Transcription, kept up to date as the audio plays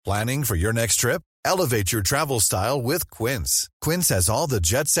Planning for your next trip? Elevate your travel style with Quince. Quince has all the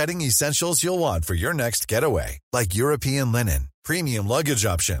jet-setting essentials you'll want for your next getaway, like European linen, premium luggage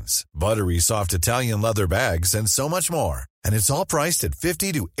options, buttery soft Italian leather bags, and so much more. And it's all priced at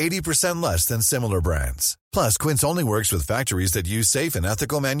 50 to 80% less than similar brands. Plus, Quince only works with factories that use safe and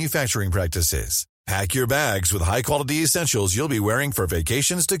ethical manufacturing practices. Pack your bags with high-quality essentials you'll be wearing for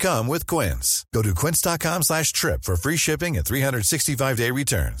vacations to come with Quince. Go to quince.com/trip for free shipping and 365-day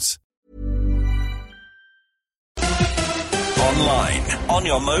returns. Online, on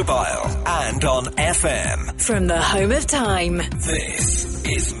your mobile, and on FM. From the home of time. This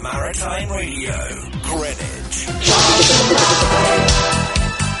is Maritime Radio, Greenwich.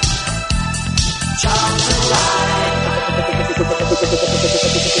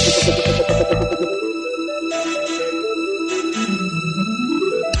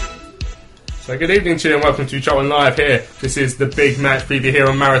 So good evening to you and welcome to Charlton Live here. This is the big match preview here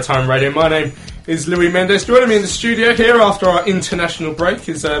on Maritime Radio. My name is Louis Mendes. Joining me in the studio here after our international break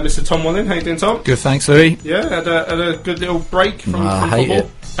is Mr. Tom Wallen. How you doing, Tom? Good, thanks, Louis. Yeah, had a good little break from I hate football.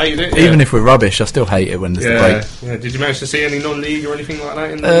 it. Hated it, Even if we're rubbish, I still hate it when there's a break. Yeah. Did you manage to see any non-league or anything like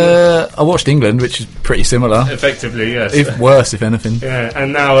that? In I watched England, which is pretty similar. Effectively, yes. If worse, if anything. Yeah,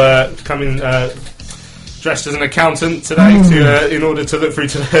 and now coming dressed as an accountant today in order to look through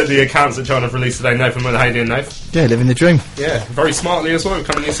to the accounts that Charlton have released today. Nathan Miller, how you doing, Nath? Yeah, living the dream. Yeah, very smartly as well,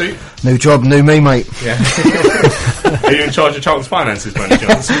 coming in your suit. New job, new me, mate. Yeah. Are you in charge of Charlton's finances, by any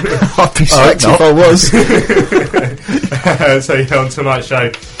chance? I'd be sacked if I was. So yeah, on tonight's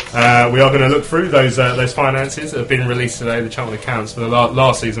show, we are going to look through those finances that have been released today, the Charlton accounts for the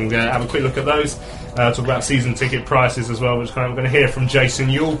last season. We're going to have a quick look at those. Talk about season ticket prices as well, which we're going to hear from Jason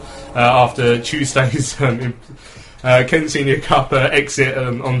Ewell after Tuesday's Kent Senior Cup exit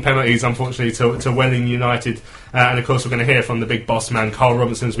on penalties, unfortunately, to Welling United. And of course, we're going to hear from the big boss man, Carl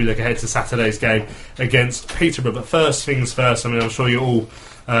Robinson, as we look ahead to Saturday's game against Peterborough. But first things first, I mean, I'm sure you're all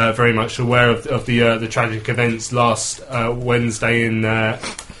very much aware of the tragic events last Wednesday in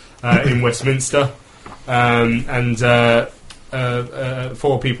Westminster. And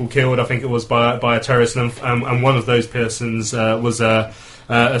 4 people killed, I think it was, by a terrorist, and one of those persons was a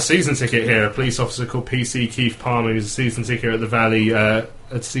season ticket here, a police officer called PC Keith Palmer, who's a season ticket at the Valley, a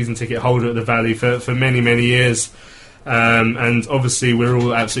season ticket holder at the Valley for many years. And obviously we're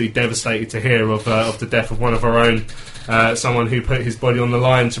all absolutely devastated to hear of the death of one of our own, someone who put his body on the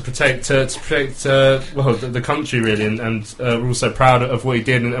line to protect the country, really, and we're also proud of what he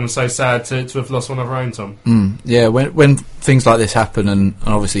did, and we're so sad to have lost one of our own, Tom. Yeah, when things like this happen, and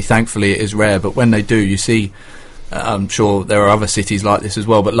obviously thankfully it is rare, but when they do, you see, I'm sure there are other cities like this as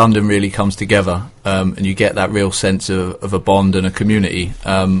well, but London really comes together, and you get that real sense of a bond and a community,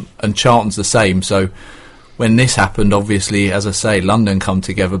 and Charlton's the same. So when this happened, obviously, as I say, London come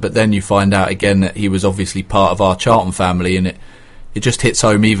together, but then you find out again that he was obviously part of our Charlton family, and it just hits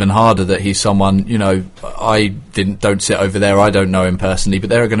home even harder that he's someone, I don't sit over there, I don't know him personally, but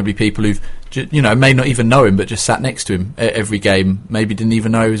there are going to be people who've, may not even know him, but just sat next to him every game, maybe didn't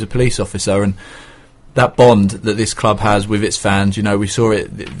even know he was a police officer. And that bond that this club has with its fans, we saw it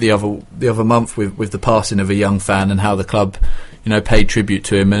the other month with the passing of a young fan and how the club, paid tribute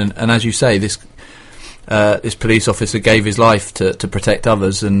to him. And as you say, this police officer gave his life to protect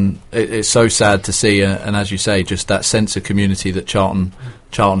others, and it's so sad to see. And as you say, just that sense of community that Charlton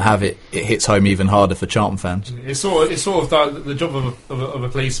have, it hits home even harder for Charlton fans. It's sort of the job of a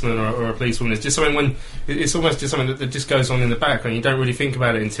policeman or a policewoman is just something when it's almost just something that just goes on in the background. You don't really think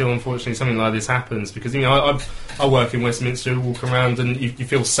about it until, unfortunately, something like this happens. Because I work in Westminster, walk around, and you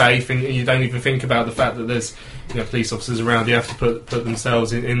feel safe, and you don't even think about the fact that there's police officers around. You have to put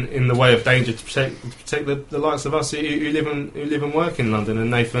themselves in the way of danger to protect the likes of us who live and work in London. And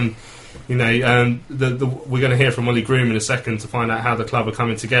Nathan, we're going to hear from Ollie Groom in a second to find out how the club are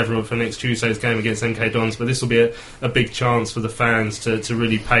coming together for next Tuesday's game against MK Dons. But this will be a big chance for the fans to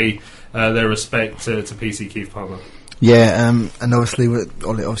really pay their respect to PC Keith Palmer. Yeah, and obviously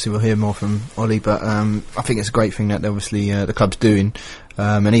we'll hear more from Ollie, but I think it's a great thing that obviously the club's doing.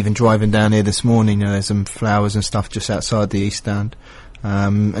 And even driving down here this morning, there's some flowers and stuff just outside the East Stand.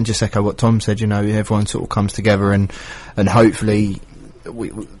 And just echo what Tom said, everyone sort of comes together, and hopefully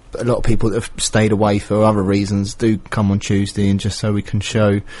a lot of people that have stayed away for other reasons do come on Tuesday, and just so we can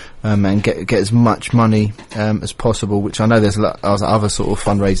show and get as much money as possible, which I know there's a lot of other sort of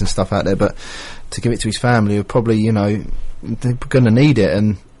fundraising stuff out there, but to give it to his family, who probably they're going to need it,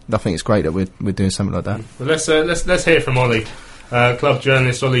 and I think it's great that we're doing something like that. Well, let's hear from Ollie. Club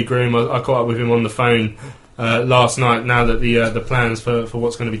journalist Ollie Groom. I caught up with him on the phone last night. Now that the plans for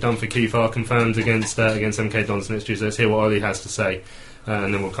what's going to be done for Keith are confirmed against MK Dons next Tuesday, let's hear what Ollie has to say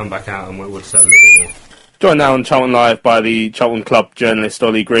and then we'll come back out and we'll settle a bit more. Joined now on Charlton Live by the Charlton Club journalist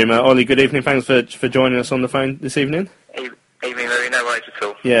Ollie Groomer. Ollie, good evening. Thanks for joining us on the phone this evening. Evening, Louis. No worries at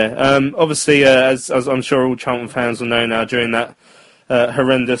all. Yeah, obviously, as I'm sure all Charlton fans will know now, during that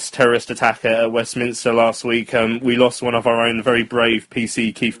horrendous terrorist attack at Westminster last week, we lost one of our own, very brave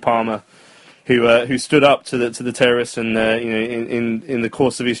PC, Keith Palmer, who stood up to the terrorists and in the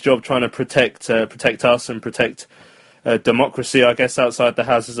course of his job trying to protect us and protect democracy, I guess, outside the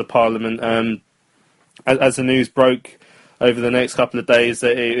Houses of Parliament. As the news broke over the next couple of days,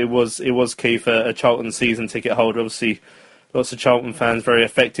 that it was Keith, a Charlton season ticket holder. Obviously, lots of Charlton fans very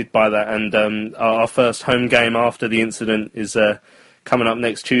affected by that, and our first home game after the incident is coming up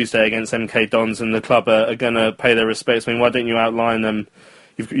next Tuesday against MK Dons, and the club are going to pay their respects. I mean, why don't you outline them?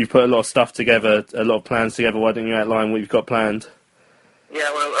 You've put a lot of stuff together, a lot of plans together. Why don't you outline what you've got planned? Yeah,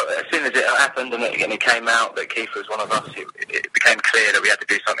 well, as soon as it happened and it came out that Keith was one of us, it became clear that we had to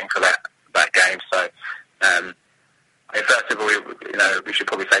do something for that game. So, first of all, we should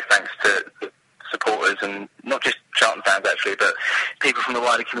probably say thanks to the supporters, and not just Charlton fans actually, but people from the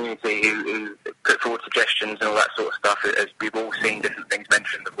wider community who put forward suggestions and all that sort of stuff. As we've all seen different things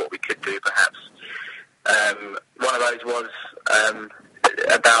mentioned of what we could do, perhaps. One of those was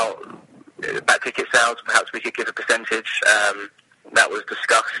about ticket sales. Perhaps we could give a percentage. That was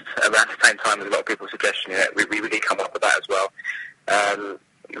discussed around the same time as a lot of people's suggestions. We really come up with that as well.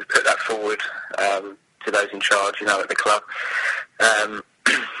 We put that forward to those in charge, at the club.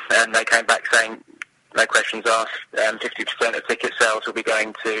 And they came back saying, no questions asked, 50% of ticket sales will be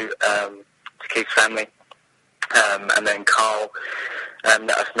going to Keith's family. And then Carl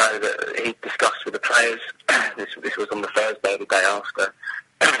let us know that he discussed with the players. This was on the Thursday, the day after,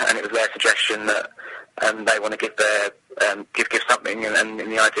 and it was their suggestion that they want to give their give something, and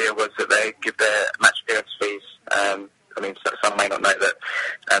the idea was that they give their match appearance fees. Some may not know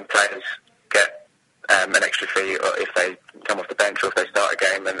that players get an extra fee if they come off the bench or if they start a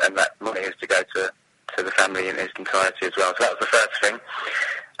game, and that money is to go to the family in its entirety as well. So that was the first thing.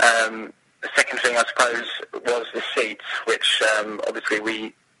 The second thing, I suppose, was the seats, which obviously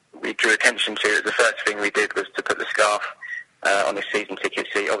we drew attention to. The first thing we did was to put the scarf on his season ticket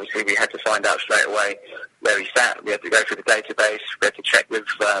seat. Obviously, we had to find out straight away where he sat. We had to go through the database. We had to check with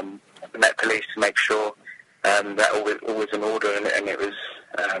the Met Police to make sure that all was in order, and it was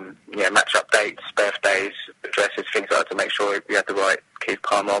match updates, birthdays, addresses, things like that, to make sure we had the right Keith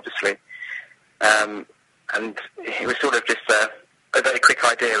Palmer, obviously. And it was sort of just a very quick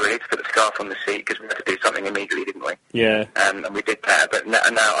idea, really, to put the scarf on the seat, because we had to do something immediately, didn't we? Yeah. And we did that. But now, I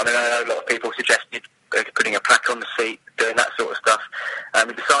know a lot of people suggested putting a plaque on the seat, doing that sort of stuff.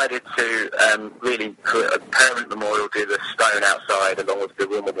 We decided to really put a permanent memorial, do the stone outside, along with the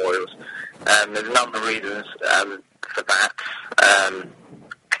real memorials. There's a number of reasons for that.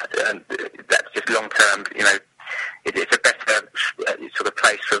 And that's just long-term, it's a better sort of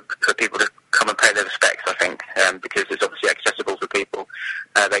place for people to come and pay their respects, I think, because it's obviously accessible for people.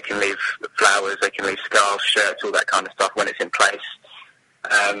 They can leave flowers, they can leave scarves, shirts, all that kind of stuff when it's in place.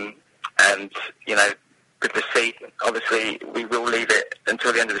 And, with the seat, obviously, we will leave it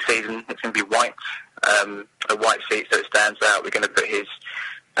until the end of the season. It's going to be white, a white seat, so it stands out. We're going to put his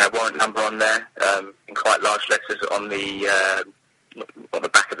warrant number on there in quite large letters on the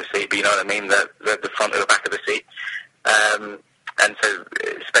back of the seat, but you know what I mean, the front or the back of the seat. And so,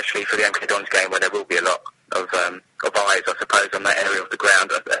 especially for the MK Dons game, where there will be a lot of eyes, I suppose, on that area of the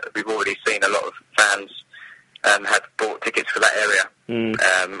ground. We've already seen a lot of fans have bought tickets for that area.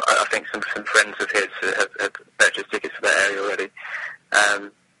 I think some friends of his have purchased tickets for that area already.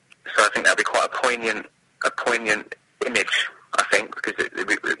 So I think that'll be quite a poignant image, I think, because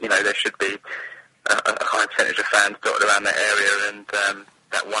there should be a high percentage of fans dotted around that area, and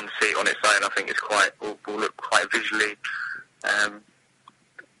that one seat on its own, I think, will look quite visually,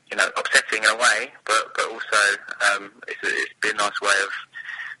 upsetting in a way, but also it's be a nice way of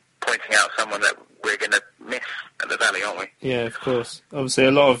pointing out someone that we're going to miss at the Valley, aren't we? Yeah, of course. Obviously,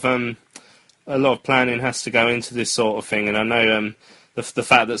 a lot of planning has to go into this sort of thing, and I know the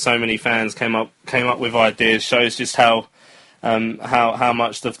fact that so many fans came up with ideas shows just how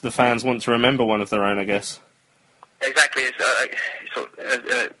much the fans want to remember one of their own, I guess. Exactly.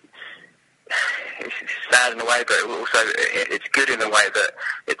 It's sad in a way, but also it's good in a way that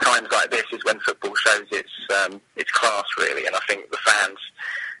at times like this is when football shows its class, really. And I think the fans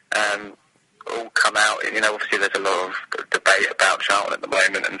all come out. Obviously there's a lot of debate about Charlton at the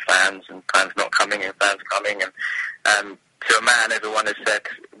moment, and fans not coming and fans coming. And to a man, everyone has said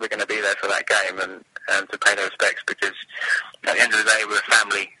we're going to be there for that game and to pay their respects, because at the end of the day we're a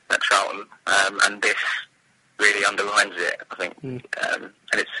family at Charlton, and this really underlines it, I think. And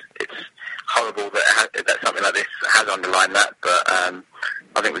it's horrible that something like this has underlined that, but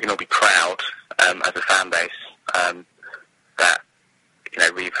I think we can all be proud as a fan base that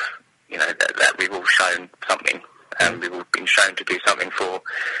we've all shown something. We've all been shown to do something for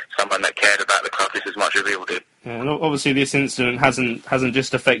someone that cared about the club just as much as we all do. Yeah, and obviously this incident hasn't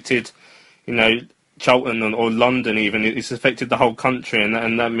just affected, Charlton or London even. It's affected the whole country,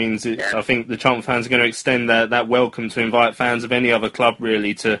 and that means I think the Charlton fans are going to extend that welcome to invite fans of any other club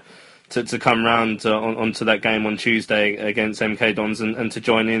really to come round onto that game on Tuesday against MK Dons and to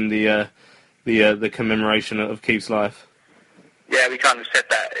join in the commemoration of Keith's life. Yeah, we kind of said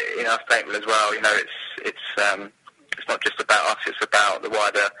that in our statement as well. It's not just about us; it's about the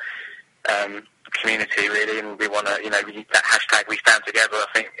wider community, really. And we want to, that hashtag "We Stand Together" I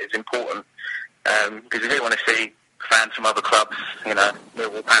think is important because we do want to see fans from other clubs,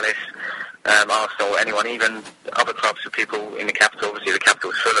 Millwall, Palace, Arsenal, anyone, even other clubs of people in the capital. Obviously, the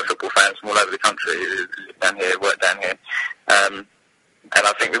capital is full of football fans from all over the country who live down here, work down here. And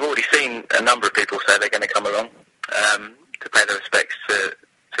I think we've already seen a number of people say they're going to come along to pay their respects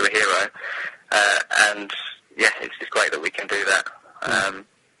to a hero. And yeah, it's just great that we can do that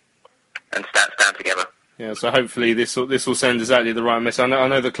and stand together. Yeah, so hopefully this will send exactly the right message. I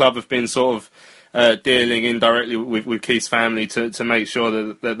know the club have been sort of dealing indirectly with Keith's family to make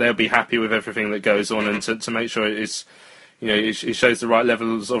sure that they'll be happy with everything that goes on and to make sure it shows the right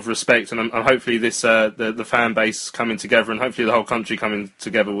levels of respect. And hopefully this the fan base coming together and hopefully the whole country coming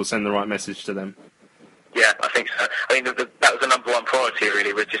together will send the right message to them. Yeah, I think so. I mean, that was the number one priority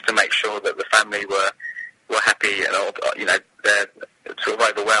really, was just to make sure that the family were happy and they're sort of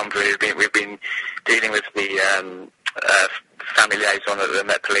overwhelmed. Really, we've been dealing with the family liaison at the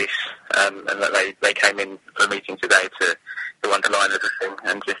Met Police, and that they came in for a meeting today to underline everything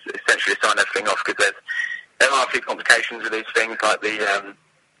and just essentially sign everything off, because there are a few complications with these things, like the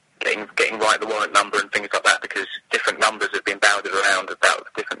getting right the warrant number and things like that, because different numbers have been bounded around about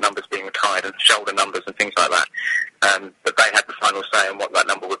different numbers being retired and shoulder numbers and things like that. But they had the final say on what that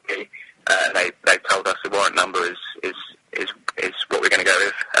number would be, and they told us the warrant number is what we're going to go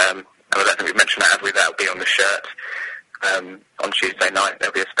with. And I don't think we've mentioned that, have we? That'll be on the shirt. On Tuesday night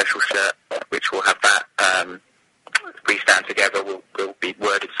there'll be a special shirt which will have that "We Stand Together" will be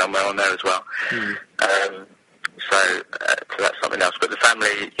worded somewhere on there as well. So that's something else. But the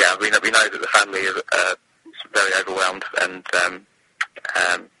family, yeah, we know that the family are very overwhelmed and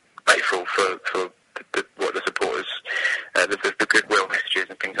grateful for what the supporters, the goodwill messages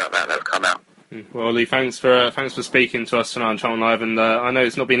and things like that have come out. Well, Ollie, thanks for speaking to us tonight on Charlton Live, and I know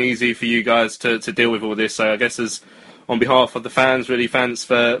it's not been easy for you guys to deal with all this. So I guess on behalf of the fans, really, thanks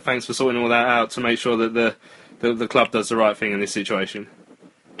for sorting all that out to make sure that the club does the right thing in this situation.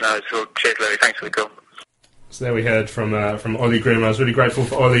 No, it's all. Cheers, Louis. Thanks for the call. So there we heard from Ollie Grimm. I was really grateful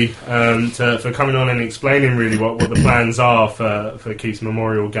for Ollie for coming on and explaining really what the plans are for Keith's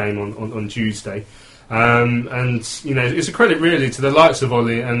memorial game on Tuesday. And it's a credit really to the likes of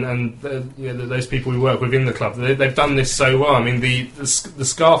Ollie and those people who work within the club. They've done this so well. I mean, the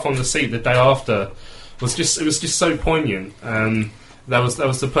scarf on the seat the day after was just so poignant. That was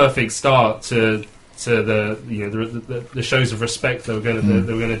the perfect start to the shows of respect that we're going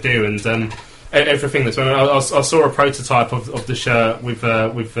to do, and everything that's going on. I saw a prototype of the shirt with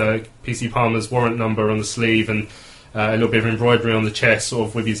PC Palmer's warrant number on the sleeve and a little bit of embroidery on the chest, sort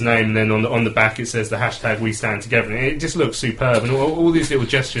of with his name, and then on the back it says the hashtag "We Stand Together." And it just looks superb, and all these little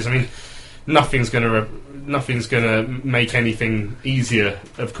gestures. I mean, nothing's going to make anything easier,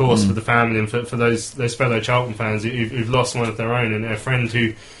 of course, for the family and for those fellow Charlton fans who've lost one of their own and a friend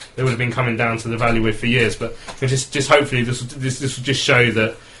who they would have been coming down to the Valley with for years. But just hopefully this will just show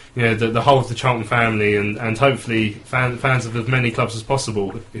that the whole of the Charlton family and hopefully fans of as many clubs as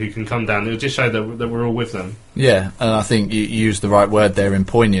possible who can come down. It'll just show that we're all with them. Yeah, and I think you used the right word there in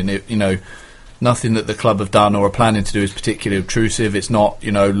poignant. Nothing that the club have done or are planning to do is particularly obtrusive. It's not,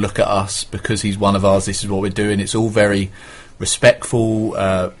 look at us because he's one of ours, this is what we're doing. It's all very respectful,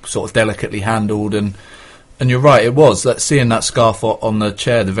 sort of delicately handled, and you're right, it was. Seeing that scarf on the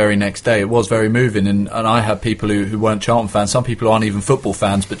chair the very next day, it was very moving, and I had people who weren't Charlton fans, some people who aren't even football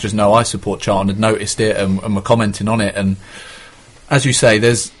fans, but just know I support Charlton, had noticed it and were commenting on it. And as you say,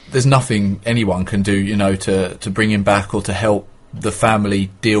 there's nothing anyone can do, to bring him back or to help the family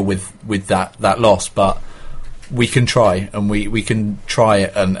deal with that loss. But we can try, and we can try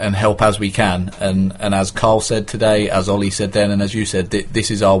and help as we can, and as Carl said today, as Ollie said then, and as you said,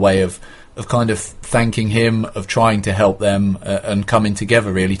 this is our way of kind of thanking him, of trying to help them, and coming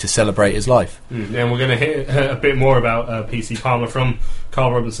together really to celebrate his life. And we're going to hear a bit more about PC Palmer from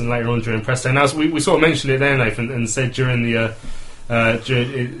Carl Robinson later on during press day. Now, as we sort of mentioned it there, Nathan, and said during the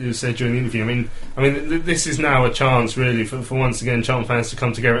interview. I mean, this is now a chance really for once again Charlton fans to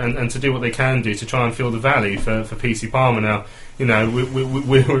come together and to do what they can do to try and fill the valley for PC Palmer. Now, you know,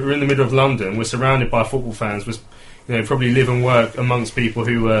 we're in the middle of London. We're surrounded by football fans. We probably live and work amongst people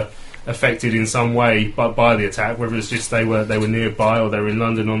who were affected in some way by the attack, whether it's just they were nearby or they were in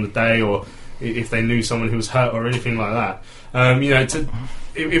London on the day, or if they knew someone who was hurt or anything like that.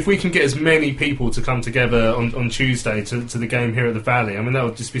 If we can get as many people to come together on Tuesday to the game here at the Valley, I mean, that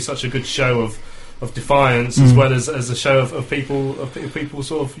would just be such a good show of defiance, as well as a show of people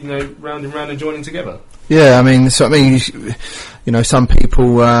sort of rounding round and joining together. Yeah, I mean, some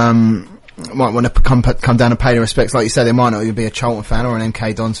people might want to come down and pay their respects. Like you said, they might not even be a Charlton fan or an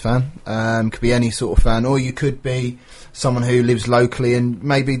MK Dons fan. Could be any sort of fan, or you could be someone who lives locally and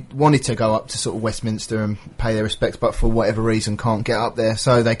maybe wanted to go up to sort of Westminster and pay their respects, but for whatever reason can't get up there,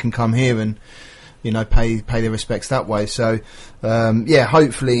 so they can come here and pay their respects that way. So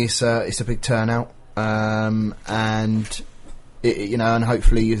hopefully it's a big turnout, and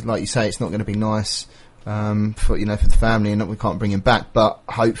hopefully, like you say, it's not going to be nice for the family, and that we can't bring him back. But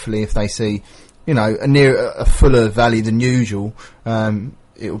hopefully, if they see a fuller Valley than usual,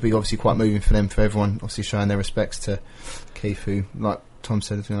 it will be obviously quite moving for them, for everyone obviously showing their respects to Keith, who, like Tom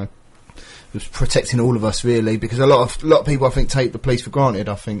said, was protecting all of us really, because a lot of people I think take the police for granted,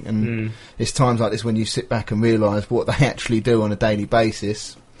 I think, and it's times like this when you sit back and realise what they actually do on a daily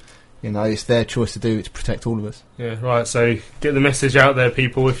basis. It's their choice to do it to protect all of us. Yeah, right. So get the message out there,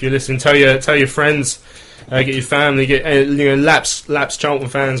 people. If you're listening, tell your friends, get your family, get lapsed Charlton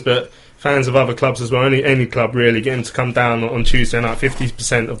fans, but fans of other clubs as well. Any club really, get them to come down on Tuesday night.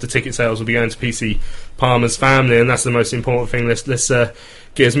 50% of the ticket sales will be going to PC Palmer's family, and that's the most important thing. Let's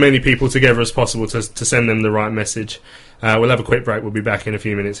get as many people together as possible to send them the right message. We'll have a quick break. We'll be back in a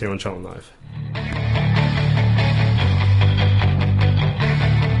few minutes here on Charlton Live.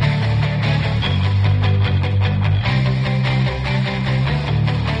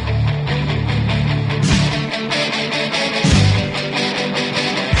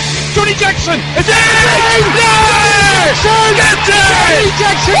 Johnny Jackson is in! Yes! Johnny Jackson!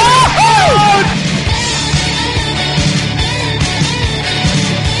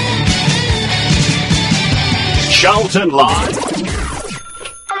 Charlton Live.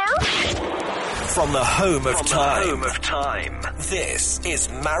 From the home of time. This is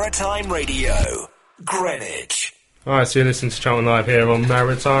Maritime Radio, Greenwich. Alright, so you're listening to Charlton Live here on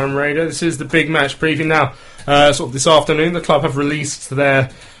Maritime Radio. This is the big match preview now. Sort of this afternoon, the club have released their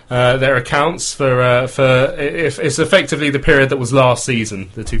accounts for it's effectively the period that was last season,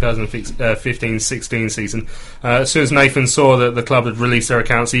 the 2015-16 season. As soon as Nathan saw that the club had released their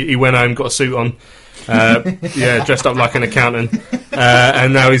accounts, he went home, got a suit on, dressed up like an accountant,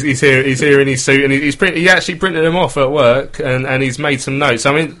 and now he's here in his suit, and he actually printed them off at work, and he's made some notes.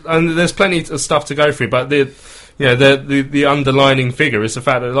 I mean, and there's plenty of stuff to go through, but the underlining figure is the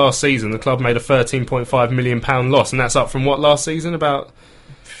fact that last season the club made a £13.5 million loss, and that's up from what last season about.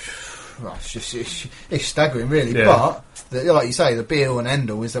 Well, it's staggering, really. Yeah. But like you say, the be all and end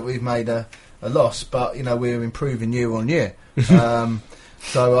all is that we've made a loss, but we're improving year on year.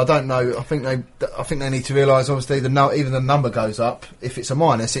 So I don't know. I think they need to realise, obviously, even the number goes up. If it's a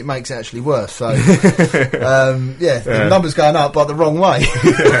minus, it makes it actually worse. So the number's going up by the wrong way.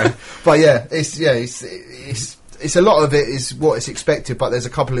 But it's a lot of it is what is expected, but there's a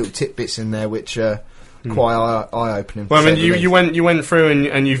couple of little tidbits in there which quite eye-opening. Well, I mean, you went through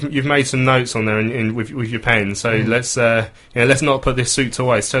and you've made some notes on there with your pen. So let's not put this suit to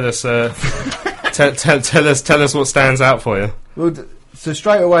waste. Tell us tell us what stands out for you. Well, so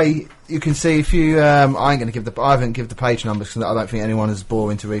straight away you can see if you. I haven't given the page numbers because I don't think anyone is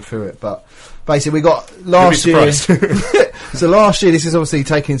boring to read through it. But basically, we got last year. So last year, this is obviously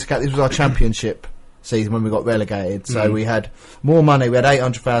taking into account. This was our championship season when we got relegated, so we had more money. We had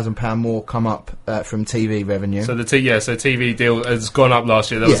 £800,000 more come up from TV revenue. So TV deal has gone up last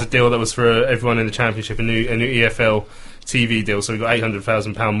year. There was a deal that was for everyone in the championship, a new EFL TV deal. So we got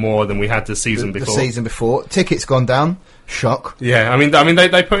 £800,000 more than we had the season before. The season before, tickets gone down. Shock. Yeah, I mean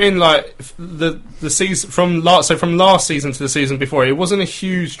they put in like the season from last season to the season before. It wasn't a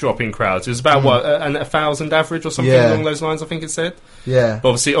huge drop in crowds. It was about 1,000 average or something along those lines, I think it said. Yeah.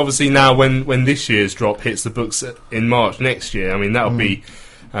 But obviously now when this year's drop hits the books in March next year, I mean that'll be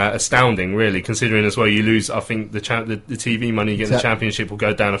astounding, really, considering as well you lose. I think the TV money you get in the Championship will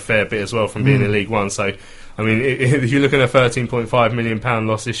go down a fair bit as well from being in League One. So, I mean, if you're looking at a £13.5 million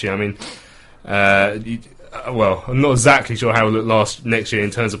loss this year, I mean, well, I'm not exactly sure how it will look next year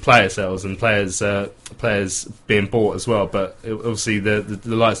in terms of player sales and players being bought as well. But obviously, the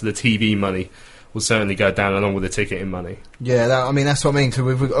likes of the TV money will certainly go down along with the ticketing money. Yeah, that's what I mean. So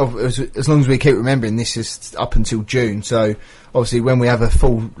as long as we keep remembering, this is up until June. So obviously, when we have a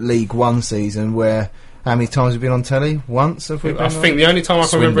full League One season, where how many times have we been on telly? Once, have we? I think the only time I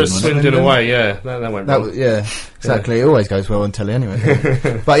can remember is Swindon away. Yeah, that went wrong. Exactly. Yeah. It always goes well on telly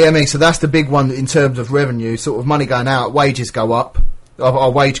anyway. But yeah, I mean, so that's the big one in terms of revenue. Sort of money going out, wages go up. Our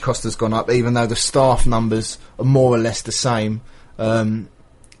wage cost has gone up, even though the staff numbers are more or less the same of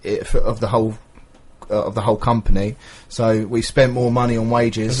the whole company. So we spent more money on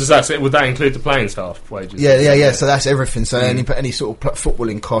wages. Would that include the playing staff wages? Yeah. So that's everything. So any sort of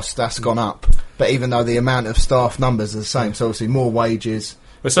footballing cost, that's gone up. But even though the amount of staff numbers are the same, so obviously more wages.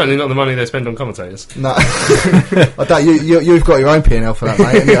 But certainly not the money they spend on commentators. No, I don't. You've got your own P&L for that,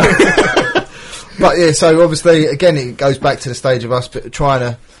 mate. But yeah, so obviously again it goes back to the stage of us trying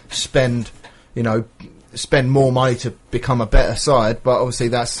to spend more money to become a better side, but obviously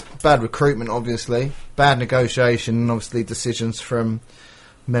that's bad recruitment, obviously bad negotiation, and obviously decisions from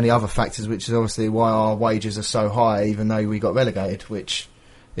many other factors, which is obviously why our wages are so high, even though we got relegated, which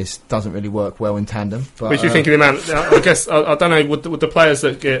doesn't really work well in tandem. But what do you think of the amount? I guess I don't know. Would the players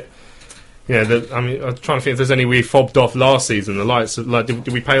that get, I'm trying to think if there's any we fobbed off last season. The likes of, like, did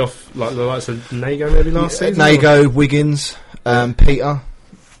we pay off like the likes of Nago maybe last season? Nago, Wiggins, Peter.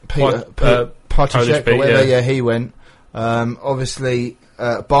 Potacek or whatever, he went. Obviously,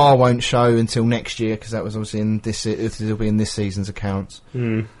 Bar won't show until next year because that was obviously it'll be in this season's accounts.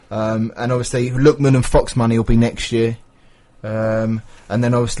 And obviously, Lookman and Fox money will be next year. And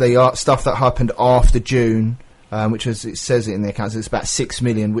then obviously, stuff that happened after June, which is, it says it in the accounts, it's about 6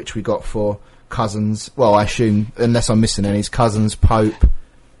 million, which we got for Cousins. Well, I assume, unless I'm missing any, it's Cousins, Pope,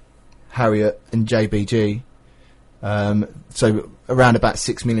 Harriott, and JBG. So around about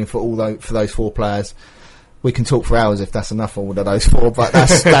 6 million for those four players. We can talk for hours if that's enough for all of those four, but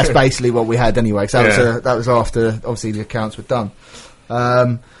that's basically what we had anyway. So that was after obviously the accounts were done.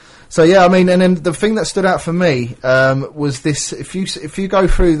 So yeah, I mean, and then the thing that stood out for me was this: if you go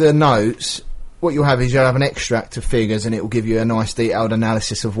through the notes, what you'll have is you'll have an extract of figures, and it will give you a nice detailed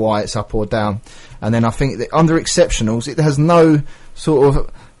analysis of why it's up or down. And then I think that under exceptionals, it has no sort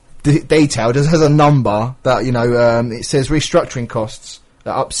of detailed. It has a number that it says restructuring costs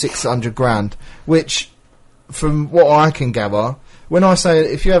are up 600 grand, which, from what I can gather, when I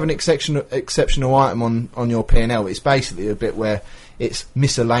say if you have an exceptional item on your P&L, it's basically a bit where it's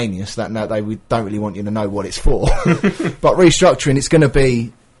miscellaneous that we don't really want you to know what it's for. But restructuring, it's going to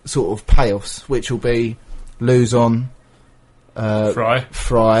be sort of payoffs, which will be lose on. Fry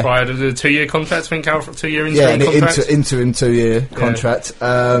had a 2-year contract, I think, out for 2-year contract. Interim 2-year contract.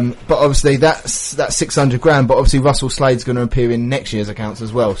 But obviously that's 600 grand. But obviously Russell Slade's going to appear in next year's accounts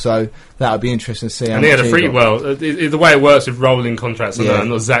as well. So that'll be interesting to see. And he had a free. The way it works with rolling contracts, I'm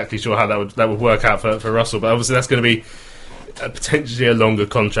not exactly sure how that would work out for Russell. But obviously that's going to be potentially a longer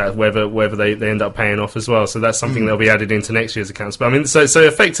contract, whether they end up paying off as well. So that's something that'll be added into next year's accounts. But I mean, so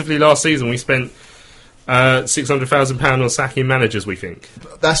effectively last season we spent £600,000 on sacking managers. We think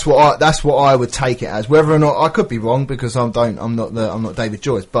that's what I would take it as. Whether or not I could be wrong, because I'm not David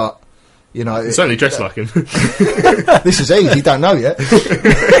Joyce, but you certainly dressed like him. This is easy, don't know yet.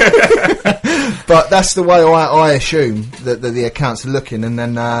 But that's the way I assume that the accounts are looking, and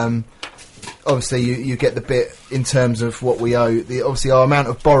then obviously you get the bit in terms of what we owe. Obviously our amount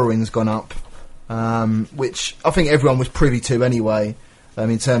of borrowing's gone up, which I think everyone was privy to anyway.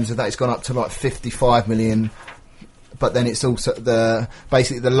 In terms of that, it's gone up to like 55 million, but then it's also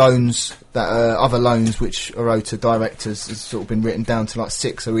basically the loans that other loans which are owed to directors has sort of been written down to like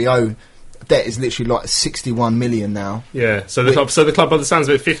 6. So we owe debt is literally like 61 million now. Yeah. So the club, by the sounds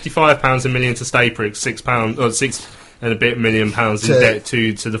of it, £55 a million to Staprig, £6 or £6 and a bit million in debt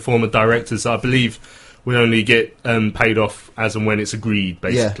to the former directors. I believe we only get paid off as and when it's agreed,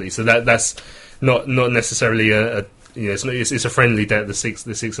 basically. Yeah. So that's not necessarily a it's a friendly debt, the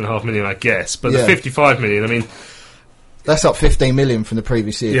 6.5 million, I guess. But the 55 million, I mean, that's up 15 million from the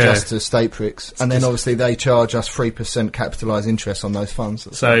previous year just to Staprig, and then obviously they charge us 3% capitalised interest on those funds.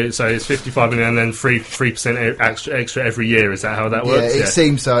 So it's 55 million and then 3% extra every year. Is that how that works? Yeah, it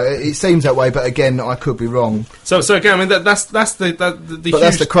seems so. It seems that way, but again, I could be wrong. So again, I mean that's the but huge,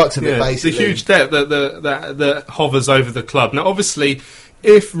 that's the crux of it, basically. The huge debt that hovers over the club. Now, obviously,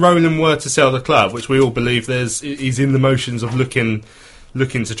 if Roland were to sell the club, which we all believe he's in the motions of looking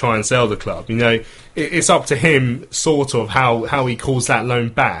looking to try and sell the club. You know, it's up to him sort of how he calls that loan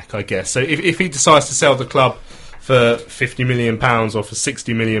back, I guess. So if he decides to sell the club for £50 million or for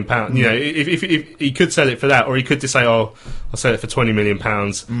 £60 million, you know, if he could sell it for that, or he could just say, "Oh, I'll sell it for £20 million,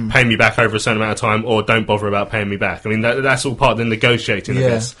 pay me back over a certain amount of time, or don't bother about paying me back." I mean, that's all part of the negotiating, I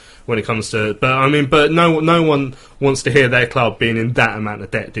guess, when it comes to. But no one wants to hear their club being in that amount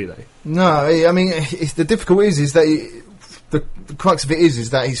of debt, do they? No, I mean, the difficulty is that the crux of it is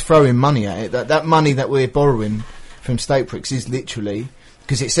that he's throwing money at it. That money that we're borrowing from State Bricks is literally.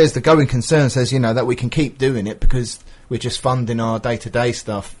 Because it says the going concern says, you know, that we can keep doing it because we're just funding our day-to-day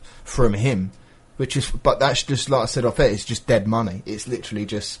stuff from him, but that's just, like I said off air, it's just dead money. It's literally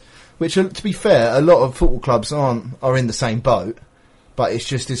just, which to be fair, a lot of football clubs are in the same boat, but it's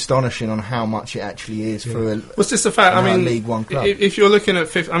just astonishing on how much it actually is for a. What's just the fact? I mean, League One club. If you're looking at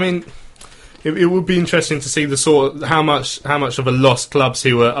fifth, I mean. It would be interesting to see the sort of how much of a loss clubs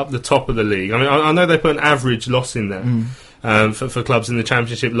who are up the top of the league. I mean, I know they put an average loss in there for clubs in the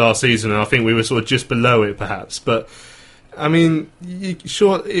Championship last season, and I think we were sort of just below it, perhaps. But I mean,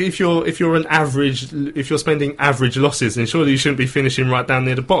 sure, if you're an average, if you're spending average losses, then surely you shouldn't be finishing right down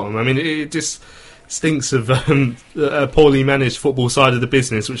near the bottom. I mean, it just stinks of a poorly managed football side of the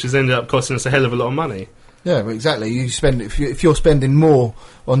business, which has ended up costing us a hell of a lot of money. Yeah, exactly. You spend if you're spending more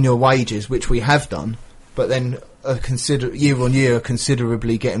on your wages, which we have done, but then year on year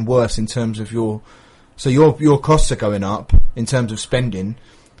considerably getting worse in terms of your costs are going up in terms of spending,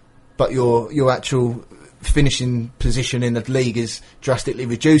 but your actual finishing position in the league is drastically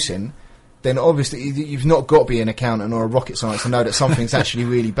reducing. Then obviously you've not got to be an accountant or a rocket scientist to know that something's actually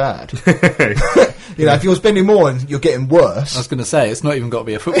really bad. You know, if you're spending more and you're getting worse. I was going to say, it's not even got to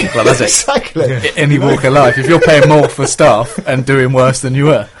be a football club, has it? Exactly. Any walk of life. If you're paying more for staff and doing worse than you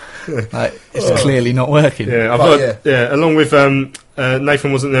were, it's clearly not working. Yeah, along with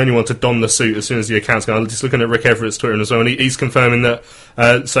Nathan wasn't the only one to don the suit as soon as the account's gone. I'm just looking at Rick Everett's Twitter as well, and he's confirming that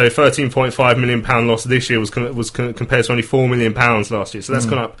so £13.5 million loss this year was compared to only £4 million last year. So that's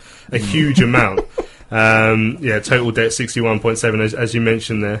gone up a huge amount. Total debt 61.7 as you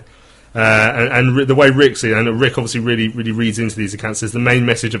mentioned there. And the way Rick sees it, and Rick obviously really reads into these accounts, is the main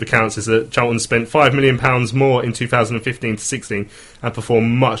message of accounts is that Charlton spent £5 million more in 2015-16 and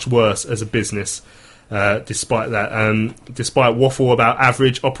performed much worse as a business. Despite that, despite waffle about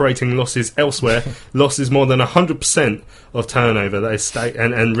average operating losses elsewhere, losses more than 100% of turnover. That is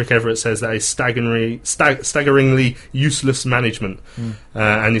and Rick Everett says that is staggeringly useless management.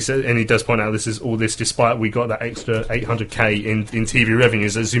 And he does point out this despite we got that extra 800k in TV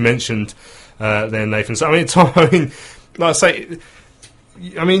revenues, as you mentioned there, Nathan. So I mean, like I say.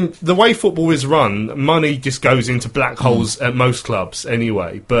 I mean, the way football is run, money just goes into black holes at most clubs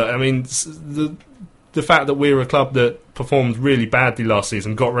anyway. But I mean, the fact that we're a club that performed really badly last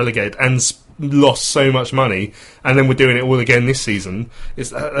season, got relegated, and lost so much money, and then we're doing it all again this season,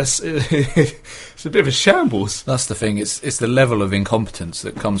 it's a bit of a shambles. That's the thing. It's the level of incompetence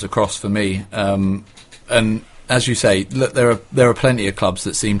that comes across for me. And as you say, look, there are plenty of clubs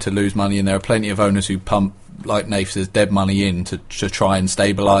that seem to lose money, and there are plenty of owners who pump, like Nath says, dead money in to try and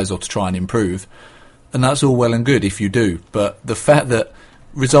stabilise or to try and improve. And that's all well and good if you do. But the fact that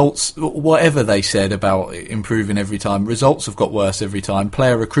results, whatever they said about improving every time, results have got worse every time.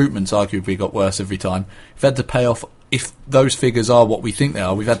 Player recruitment's arguably got worse every time. We've had to pay off, if those figures are what we think they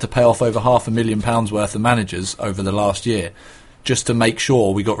are, we've had to pay off over £500,000 worth of managers over the last year just to make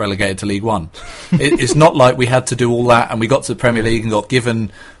sure we got relegated to League One. It's not like we had to do all that and we got to the Premier League and got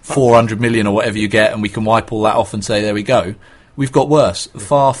given 400 million or whatever you get and we can wipe all that off and say, there we go. We've got worse,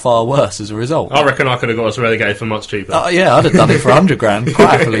 far worse as a result. I reckon I could have got us relegated for much cheaper. Yeah, I'd have done it for 100 grand,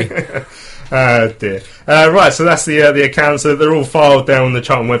 quite happily. Dear. Right, so that's the accounts. They're all filed down on the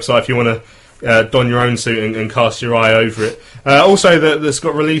Charlton website if you want to don your own suit and cast your eye over it. Also, that's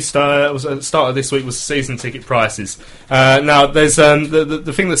got released was at the start of this week was season ticket prices. Now, there's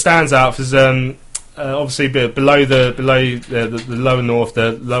the thing that stands out is obviously below the lower north,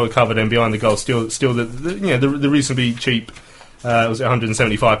 the lower cover, then behind the goal, still the reasonably cheap. Was it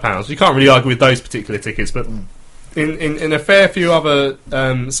 £175? You can't really argue with those particular tickets, but in a fair few other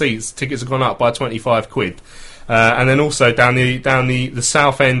seats, tickets have gone up by £25. And then also down the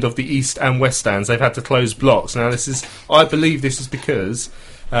south end of the east and west stands, they've had to close blocks. Now I believe this is because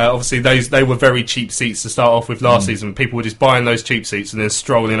obviously they were very cheap seats to start off with last season. People were just buying those cheap seats and then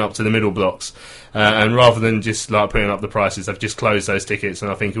strolling up to the middle blocks. And rather than just like putting up the prices, they've just closed those tickets.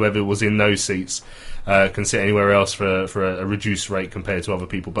 And I think whoever was in those seats can sit anywhere else for a reduced rate compared to other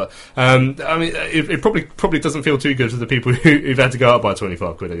people. But I mean, it probably doesn't feel too good for the people who've had to go up by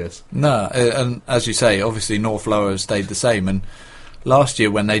 £25, I guess. No, and as you say, obviously North Lower has stayed the same. And last year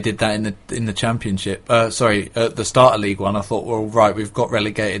when they did that in the Championship, at the start of League One, I thought, well, right, we've got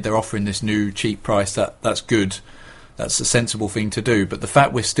relegated. They're offering this new cheap price. That's good. That's a sensible thing to do. But the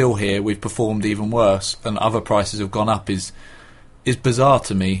fact we're still here, we've performed even worse, and other prices have gone up is bizarre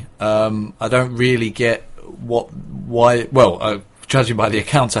to me. I don't really get why. Well, judging by the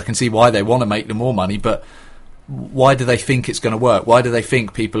accounts, I can see why they want to make them more money, but why do they think it's going to work? Why do they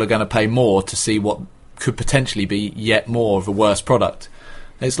think people are going to pay more to see what could potentially be yet more of a worse product?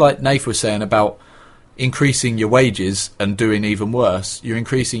 It's like Nath was saying about increasing your wages and doing even worse. You're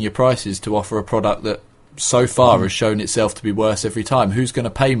increasing your prices to offer a product that so far has shown itself to be worse every time. Who's going to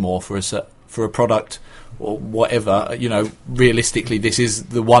pay more for a product or whatever? You know, realistically, this is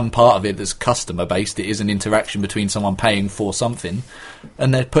the one part of it that's customer based. It is an interaction between someone paying for something,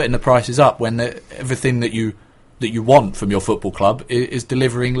 and they're putting the prices up when everything that you want from your football club is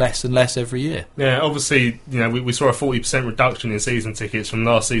delivering less and less every year. Yeah, obviously, you know, we saw a 40% reduction in season tickets from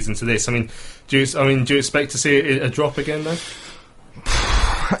last season to this. I mean, do you expect to see a drop again though?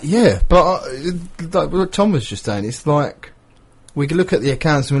 Yeah, but like what Tom was just saying, it's like we can look at the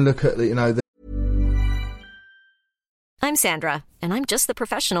accounts and we look at I'm Sandra, and I'm just the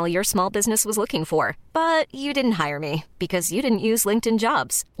professional your small business was looking for. But you didn't hire me because you didn't use LinkedIn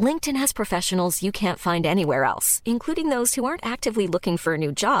Jobs. LinkedIn has professionals you can't find anywhere else, including those who aren't actively looking for a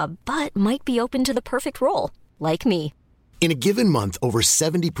new job, but might be open to the perfect role, like me. In a given month, over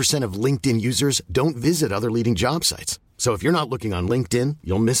 70% of LinkedIn users don't visit other leading job sites. So if you're not looking on LinkedIn,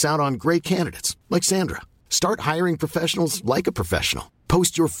 you'll miss out on great candidates like Sandra. Start hiring professionals like a professional.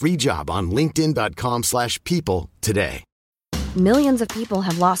 Post your free job on linkedin.com/people today. Millions of people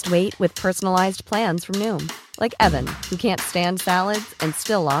have lost weight with personalized plans from Noom. Like Evan, who can't stand salads and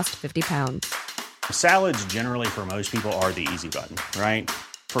still lost 50 pounds. Salads generally for most people are the easy button, right?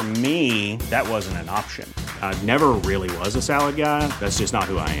 For me, that wasn't an option. I never really was a salad guy. That's just not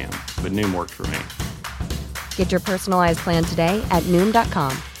who I am. But Noom worked for me. Get your personalized plan today at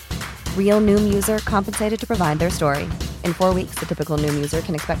Noom.com. Real Noom user compensated to provide their story. In 4 weeks, the typical Noom user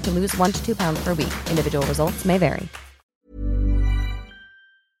can expect to lose 1 to 2 pounds per week. Individual results may vary.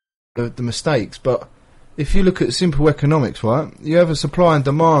 The mistakes, but if you look at simple economics, right, you have a supply and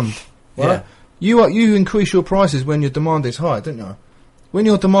demand, right? Yeah. You increase your prices when your demand is high, don't you? When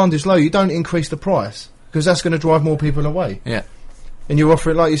your demand is low, you don't increase the price because that's going to drive more people away. Yeah. And you're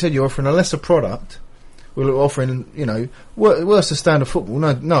offering, like you said, you're offering a lesser product. We're offering, you know, worse than standard football.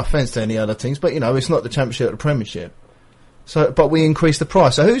 No offence to any other teams, but you know, it's not the Championship or the Premiership. So, but we increase the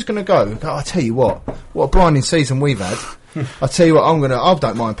price. So who's going to go? I tell you what a blinding season we've had. I tell you what, I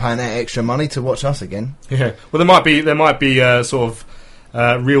don't mind paying that extra money to watch us again. Yeah. Well, there might be sort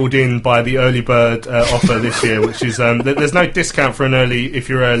of reeled in by the early bird offer this year, which is there's no discount for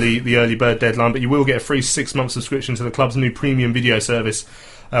the early bird deadline, but you will get a free 6-month subscription to the club's new premium video service,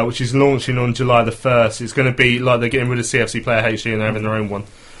 which is launching on July the 1st. It's going to be like they're getting rid of CFC Player HD and they're having their own one,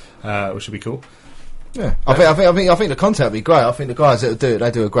 which should be cool. Yeah, I think the content will be great. I think the guys that do it,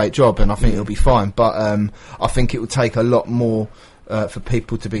 they do a great job, and I think it'll be fine. But I think it will take a lot more for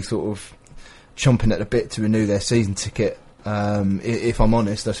people to be sort of chomping at the bit to renew their season ticket. If I'm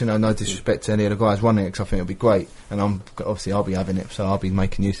honest, that's, you know, no disrespect to any of the guys running it, because I think it'll be great, and I'll be having it, so I'll be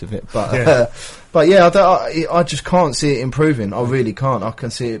making use of it. But I just can't see it improving. I really can't. I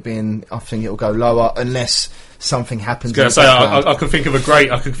can see it being. I think it'll go lower unless something happens. I could think of a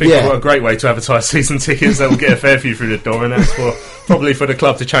great way to advertise season tickets that will get a fair few through the door, and that's probably for the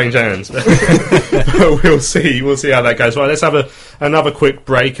club to change hands. We'll see how that goes. Right, let's have another quick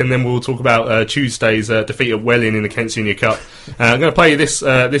break, and then we'll talk about Tuesday's defeat at Welling in the Kent Senior Cup. I'm going to play this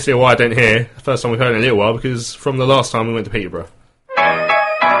little I Don't Hear. First time we've heard it in a little while, because from the last time we went to Peterborough.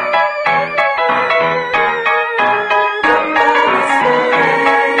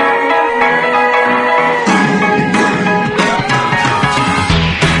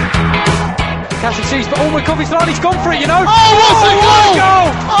 But McCuffey's line, he's gone for it, you know. Oh, what a goal!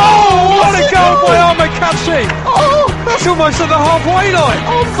 Oh, what a goal by Ahmed Kapsi! Oh, that's almost at the halfway line.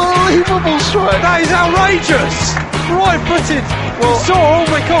 Unbelievable strike. That is outrageous. Right-footed. Well, saw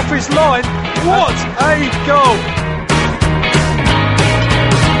McCuffey's line. What a goal!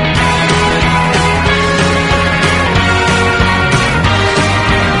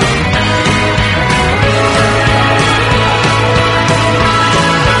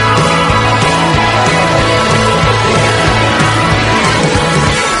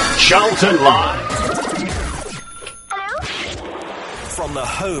 Charlton Live. From the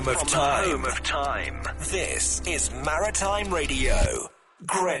home of time. This is Maritime Radio,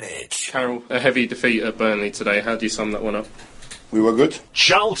 Greenwich. Carol, a heavy defeat at Burnley today. How do you sum that one up? We were good.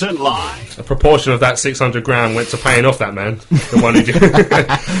 Charlton Live. A proportion of that 600 grand went to paying off that man. The one who did.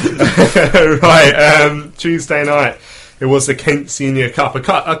 Right, Tuesday night. It was the Kent Senior Cup. A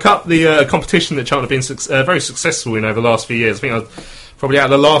cup, the competition that Charlton have been very successful in over the last few years. I think probably out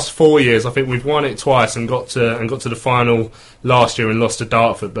of the last 4 years, I think we've won it twice and got to the final last year and lost to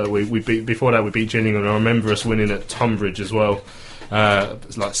Dartford. But we beat, before that we beat Gillingham. I remember us winning at Tunbridge as well.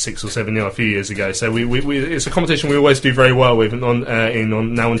 It's like 6 or 7-0 a few years ago. So we it's a competition we always do very well with. And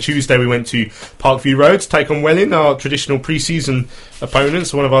now on Tuesday we went to Parkview Road to take on Welling, our traditional pre-season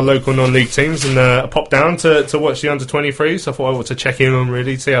opponents, one of our local non-league teams, and I popped down to watch the under-23s. So I thought I wanted to check in on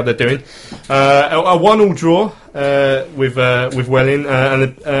really, see how they're doing. A 1-1 draw with Welling,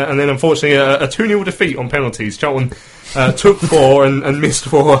 and then unfortunately a 2-0 defeat on penalties. Charlton took 4 and missed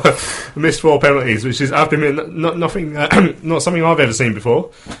 4 penalties, which is, after not something I've ever seen before,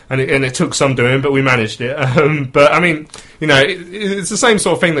 and it took some doing, but we managed it. But I mean, it's the same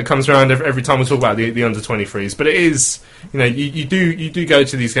sort of thing that comes around every time we talk about the under 23s. But it is, you do go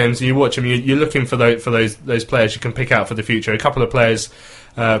to these games and you watch them. You're looking for those players you can pick out for the future. A couple of players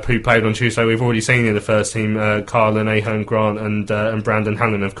who played on Tuesday we've already seen in the first team, Carlin, Ahern Grant and Brandon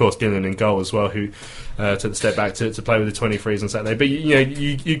Hanlon, of course Dylan in goal as well, who took the step back to play with the 23s on Saturday. But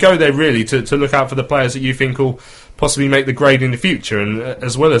you go there really to look out for the players that you think will possibly make the grade in the future, and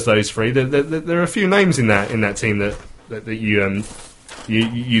as well as those three, there are a few names in that team that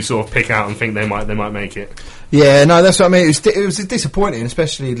you sort of pick out and think they might make it. Yeah, no, that's what I mean. It was disappointing,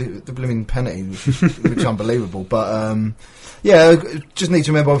 especially the blooming penalty, which is unbelievable. But yeah, just need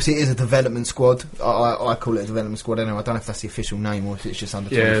to remember, obviously, it is a development squad. I call it a development squad anyway. I don't know if that's the official name or if it's just under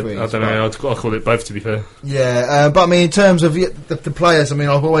 23s. Yeah, I don't know. I'll call it both, to be fair. Yeah, but I mean, in terms of the players, I mean,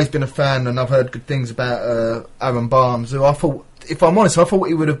 I've always been a fan and I've heard good things about Aaron Barnes, who I thought, if I'm honest, I thought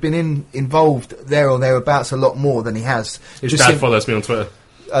he would have been involved there or thereabouts a lot more than he has. His dad follows me on Twitter.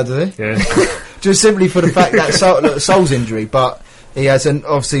 Oh, does he? Yeah. Just simply for the fact that Sol's injury, but he has, and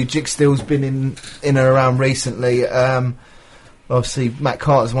obviously Jigstill's been in and around recently. Obviously, Matt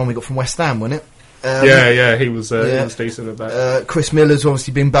Carter's the one we got from West Ham, wasn't it? He was decent at that. Chris Miller's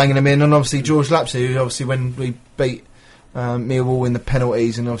obviously been banging him in, and obviously George Lapsey, who obviously when we beat Millwall in the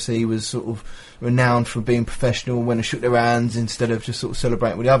penalties, and obviously he was sort of renowned for being professional when they shook their hands instead of just sort of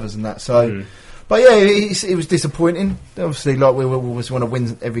celebrating with the others and that. So, but yeah, it was disappointing. Obviously, like we always want to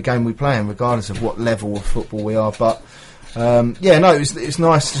win every game we play in, regardless of what level of football we are. But it's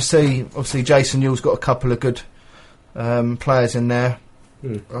nice to see. Obviously, Jason Yule's got a couple of good players in there.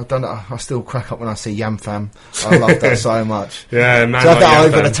 I still crack up when I see Yamfam. I love that so much. Yeah, man. To have that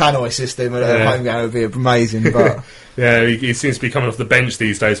over the Tannoy system at home game would be amazing. But yeah, he seems to be coming off the bench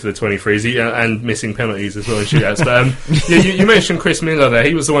these days for the 23s and missing penalties as well in shootouts. But you mentioned Chris Miller there.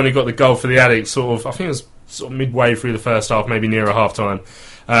 He was the one who got the goal for the Addicts. I think it was sort of midway through the first half, maybe nearer half time.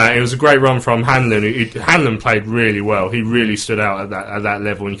 It was a great run from Hanlon. Hanlon played really well. He really stood out at that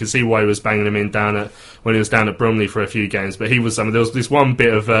level, and you can see why he was banging him in when he was down at Bromley for a few games. But he was there was this one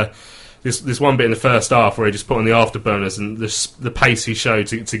bit of this one bit in the first half where he just put on the afterburners, and the pace he showed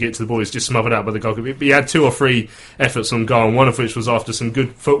to get to the ball is just smothered out by the goalkeeper. He had 2 or 3 efforts on goal, one of which was after some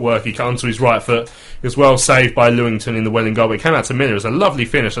good footwork. He cut onto his right foot. It was well saved by Lewington in the Welling goal, but it came out to Miller. It was a lovely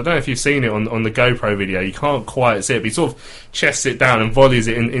finish. I don't know if you've seen it on the GoPro video. You can't quite see it, but he sort of chests it down and volleys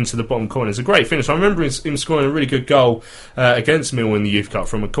it into the bottom corner. It's a great finish. I remember him scoring a really good goal against Mill in the Youth Cup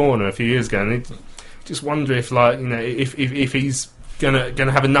from a corner a few years ago, and I just wonder if if he's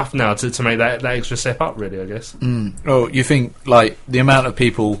gonna have enough now to make that extra step up, really, I guess. Well, you think, like, the amount of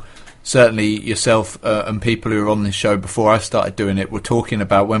people, certainly yourself and people who were on this show before I started doing it, were talking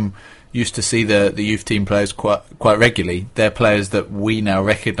about when used to see the youth team players quite regularly. They're players that we now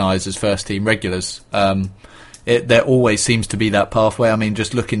recognise as first team regulars. There always seems to be that pathway. I mean,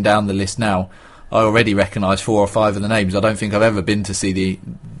 just looking down the list now, I already recognise 4 or 5 of the names. I don't think I've ever been to see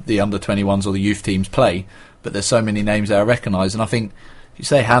the under 21s or the youth teams play, but there's so many names that I recognise. And I think, if you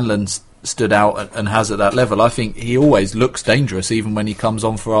say Hanlon stood out and has at that level, I think he always looks dangerous, even when he comes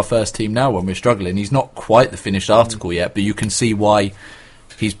on for our first team now when we're struggling. He's not quite the finished article yet, but you can see why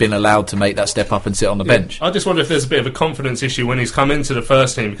he's been allowed to make that step up and sit on the bench. I just wonder if there's a bit of a confidence issue when he's come into the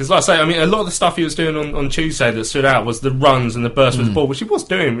first team, because, like I say, I mean, a lot of the stuff he was doing on Tuesday that stood out was the runs and the burst with the ball, which he was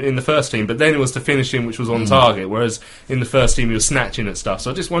doing in the first team, but then it was the finishing which was on target, whereas in the first team he was snatching at stuff. So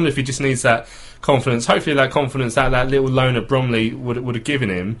I just wonder if he just needs that confidence. Hopefully that confidence that little loan at Bromley would have given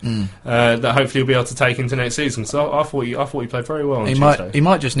him, that hopefully he'll be able to take into next season. So I thought he played very well on Tuesday. He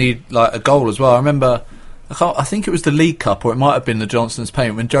might just need, like, a goal as well. I remember, I think it was the League Cup, or it might have been the Johnston's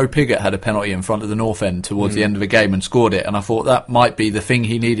Paint, when Joe Pigott had a penalty in front of the North End towards the end of a game and scored it, and I thought that might be the thing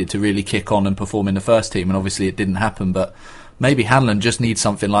he needed to really kick on and perform in the first team, and obviously it didn't happen, but maybe Hanlon just needs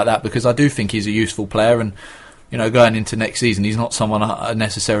something like that, because I do think he's a useful player, and going into next season, he's not someone I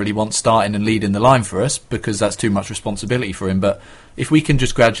necessarily want starting and leading the line for us, because that's too much responsibility for him. But if we can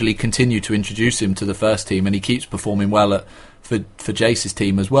just gradually continue to introduce him to the first team, and he keeps performing well for Jace's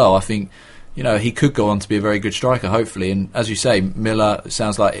team as well, I think he could go on to be a very good striker, hopefully. And as you say, Miller,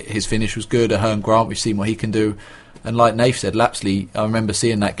 sounds like his finish was good. Ahern Grant, we've seen what he can do. And like Nath said, Lapsley, I remember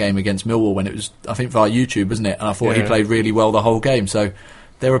seeing that game against Millwall when it was, I think, via YouTube, wasn't it? And I thought he played really well the whole game. So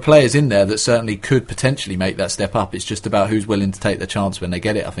there are players in there that certainly could potentially make that step up. It's just about who's willing to take the chance when they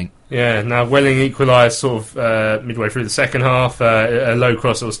get it, I think. Yeah, now Welling equalised sort of midway through the second half. A low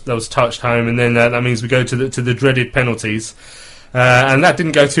cross that was touched home, and then that means we go to the dreaded penalties. And that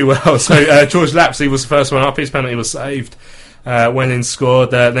didn't go too well. So George Lapsley was the first one up. His penalty was saved. Welling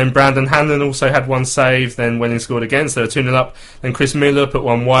scored. Then Brandon Hanlon also had one save. Then Welling scored again. So they were 2-0 up. Then Chris Miller put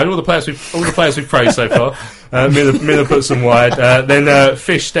one wide. All the players we've praised so far. Miller put some wide. Then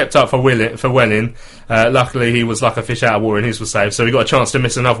Fish stepped up for Welling. Luckily, he was like a fish out of water, and his was saved. So we got a chance to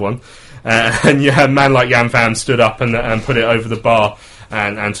miss another one. And a man like Jan Pham stood up and put it over the bar.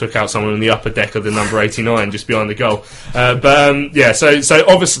 And took out someone on the upper deck of the number 89 just behind the goal. So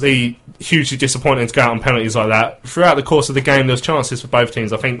obviously hugely disappointing to go out on penalties like that. Throughout the course of the game, there was chances for both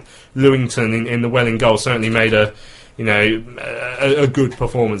teams. I think Lewington in the Welling goal certainly made a good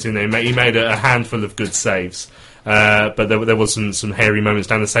performance in there. He made a handful of good saves. But there was some hairy moments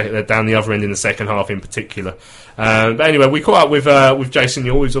down the other end in the second half in particular. But anyway, we caught up with Jason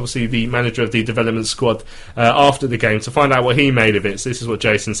Newell, who's obviously the manager of the development squad, after the game to find out what he made of it. So this is what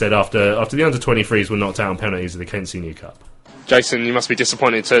Jason said after the under-23s were knocked out on penalties in the Kent Senior Cup. Jason, you must be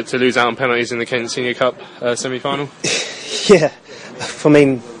disappointed to lose out on penalties in the Kent Senior Cup semi-final. Yeah,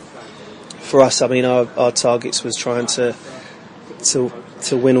 for us, our targets was trying to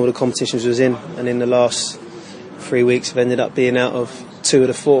win all the competitions we was in, and in the last 3 weeks have ended up being out of 2 of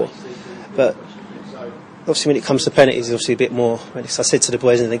the 4. But obviously when it comes to penalties, it's obviously a bit more. I said to the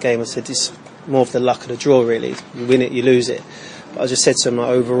boys in the game, I said it's more of the luck of the draw really. You win it, you lose it. But I just said to them,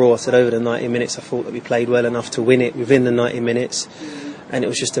 overall, I said over the 90 minutes I thought that we played well enough to win it within the 90 minutes, and it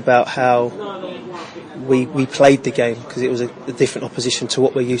was just about how we played the game, because it was a different opposition to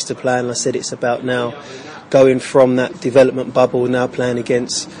what we're used to playing. I said it's about now going from that development bubble, now playing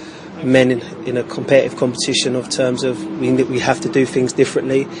against men in a competitive competition of terms of we have to do things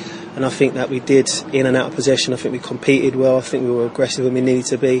differently, and I think that we did in and out of possession. I think we competed well. I think we were aggressive when we needed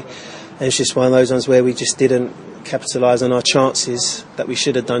to be, and it's just one of those ones where we just didn't capitalise on our chances that we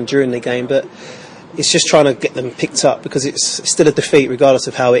should have done during the game. But it's just trying to get them picked up, because it's still a defeat regardless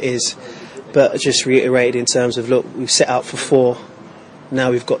of how it is. But I just reiterated in terms of, look, we've set out for 4. Now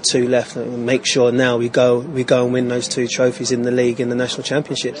we've got 2 left, and make sure now we go and win those 2 trophies in the league and the national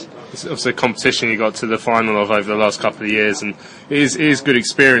championships. It's obviously a competition you got to the final of over the last couple of years, and it is good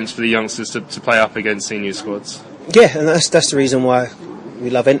experience for the youngsters to play up against senior squads. Yeah, and that's the reason why we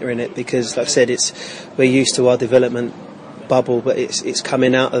love entering it, because like I said, we're used to our development bubble, but it's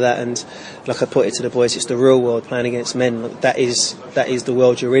coming out of that, and like I put it to the boys, it's the real world, playing against men. That is the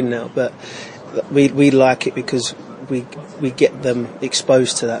world you're in now. But we like it because we get them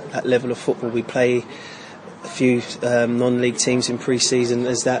exposed to that level of football. We play a few non-league teams in pre-season.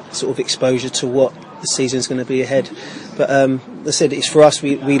 There's that sort of exposure to what the season's going to be ahead. But as I said, it's for us.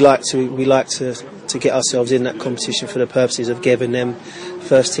 We like to get ourselves in that competition for the purposes of giving them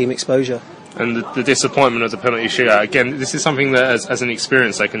first team exposure. And the disappointment of the penalty shootout, again, this is something that as an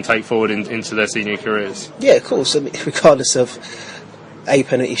experience they can take forward into their senior careers. Yeah, of course. Regardless of a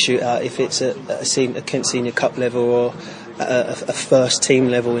penalty shootout, if it's a Kent Senior Cup level or a first team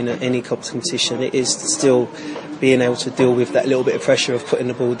level in any competition, it is still being able to deal with that little bit of pressure of putting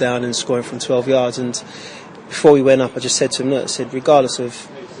the ball down and scoring from 12 yards. And before we went up, I just said to him, look, I said, regardless of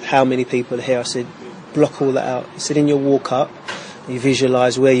how many people are here, I said, block all that out. I said, in your walk up, you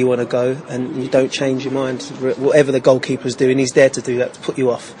visualise where you want to go, and you don't change your mind. Whatever the goalkeeper's doing, he's there to do that, to put you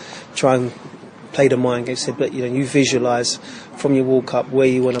off. Try and play the mind game. Said, but you visualise from your walk up where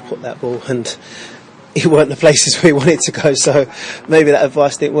you want to put that ball, and it weren't the places we wanted to go. So maybe that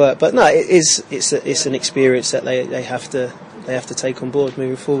advice didn't work. But no, it's an experience that they have to take on board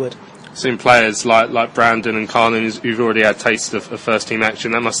moving forward. Seeing players like Brandon and Carlin who've already had taste of first team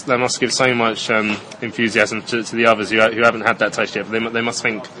action, that must give so much enthusiasm to the others who haven't had that taste yet. But they must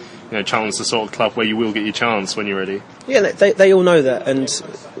think, Charlton's the sort of club where you will get your chance when you're ready. Yeah, they all know that, and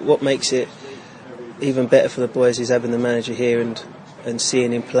what makes it even better for the boys is having the manager here and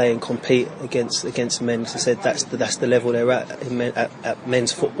seeing him play and compete against men. As I said, that's the level they're at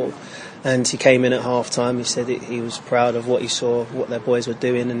men's football, And he came in at half-time. He said he was proud of what he saw, what their boys were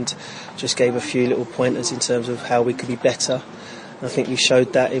doing, and just gave a few little pointers in terms of how we could be better. And I think we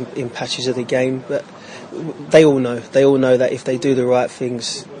showed that in patches of the game. But they all know that if they do the right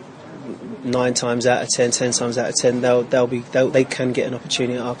things, 9 times out of 10, 10 times out of 10, they can get an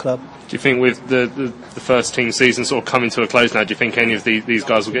opportunity at our club. Do you think with the first team season sort of coming to a close now, do you think any of these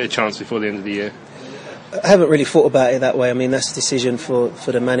guys will get a chance before the end of the year? I haven't really thought about it that way. I mean, that's a decision for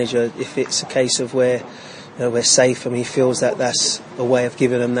the manager. If it's a case of where we're safe and he feels that that's a way of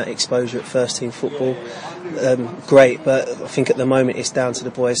giving them that exposure at first team football, great. But I think at the moment it's down to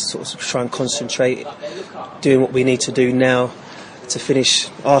the boys to sort of try and concentrate, doing what we need to do now to finish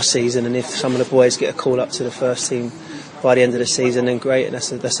our season. And if some of the boys get a call up to the first team by the end of the season, then great, and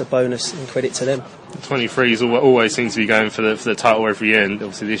that's a bonus and credit to them. 23s always seem to be going for the title every year, and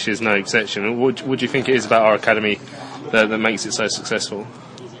obviously this year's no exception. What do you think it is about our academy that makes it so successful?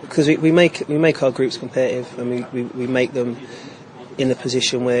 Because we make our groups competitive, and we make them in a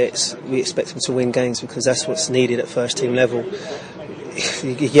position where we expect them to win games, because that's what's needed at first team level.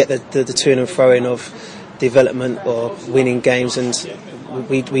 You get the to and fro-in of development or winning games, and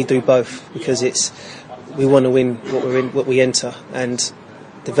we do both, because we want to win what we enter, and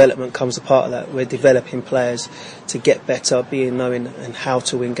development comes a part of that. We're developing players to get better, knowing and how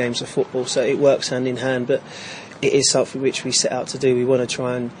to win games of football. So it works hand in hand, but it is something which we set out to do. We want to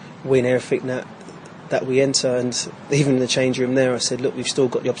try and win everything that we enter. And even in the change room there, I said, look, we've still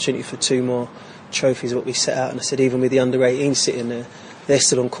got the opportunity for 2 more trophies, what we set out. And I said, even with the under-18 sitting there, they're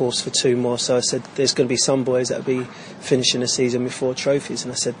still on course for 2 more. So I said, there's going to be some boys that will be finishing the season with 4 trophies.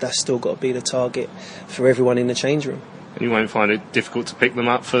 And I said, that's still got to be the target for everyone in the change room. And you won't find it difficult to pick them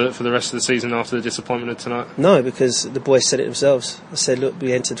up for the rest of the season after the disappointment of tonight? No, because the boys said it themselves. I said, look,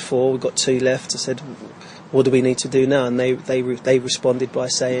 we entered 4, we've got 2 left. I said, what do we need to do now? And they responded by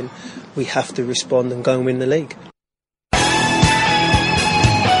saying, we have to respond and go and win the league.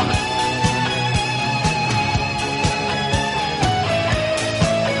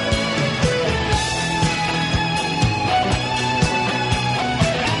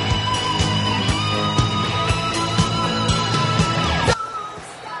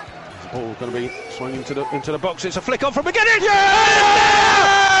 Going to be swung into the box. It's a flick on from McGuinness. Yeah!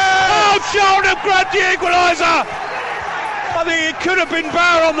 Oh, Cheltenham grabbed the equaliser. I think it could have been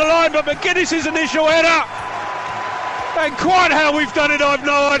Bauer on the line, but McGuinness's initial header. And quite how we've done it, I've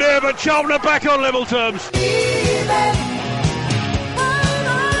no idea. But Cheltenham are back on level terms.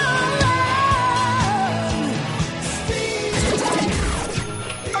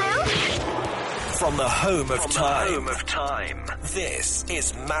 From the home of time, this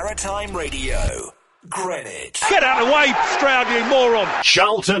is Maritime Radio, Greenwich. Get out of the way, Stroud, you moron.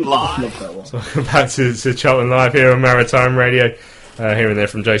 Charlton Live. So welcome back to Charlton Live here on Maritime Radio. Here and there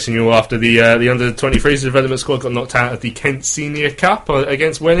from Jason Ewell after the under-23s development squad got knocked out of the Kent Senior Cup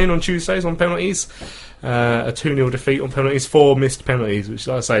against Welling on Tuesdays on penalties. A 2-0 defeat on penalties, 4 missed penalties, which,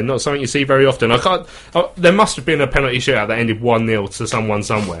 like I say, not something you see very often. There must have been a penalty shootout that ended 1-0 to someone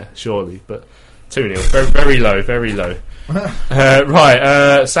somewhere, surely, but 2-0, very low, very low.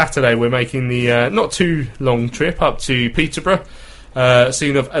 Saturday we're making the not too long trip up to Peterborough,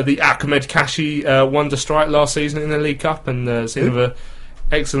 scene of the Ahmed Kashi wonder strike last season in the League Cup, and scene of a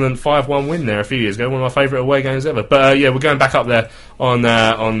excellent 5-1 win there a few years ago, one of my favourite away games ever. But we're going back up there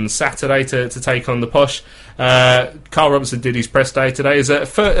on Saturday to take on the Posh. Carl Robinson did his press day today. It's a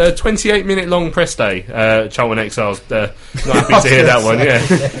 28-minute long press day. Charlton Exiles, not happy to hear that one. Yeah,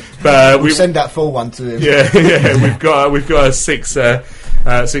 but we'll send that full one to him. Yeah. We've got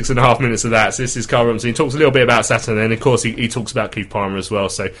 6.5 minutes of that. So this is Carl Robinson. He talks a little bit about Saturday, and of course he talks about Keith Palmer as well.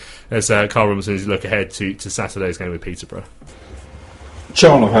 So there's Carl Robinson's look ahead to Saturday's game with Peterborough.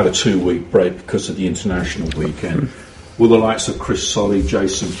 Charlton have had a 2-week break because of the international weekend. Will the likes of Chris Solly,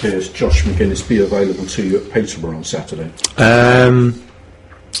 Jason Pearce, Josh McGuinness be available to you at Peterborough on Saturday? 2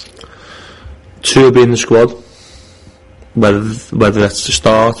 will be in the squad. Whether that's to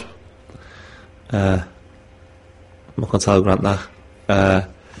start, I'm not going to tell Grant that.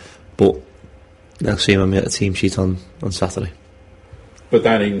 But they'll see him at the team sheet on Saturday. But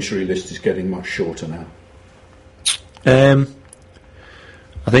that injury list is getting much shorter now.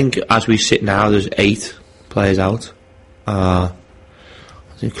 I think as we sit now, there's 8 players out.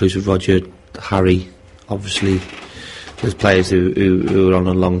 Inclusive Roger, Harry. Obviously, there's players who are on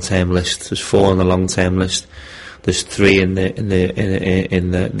a long-term list. There's 4 on the long-term list. There's 3 in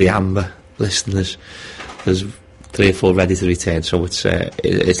the amber list, and there's 3 or 4 ready to return. So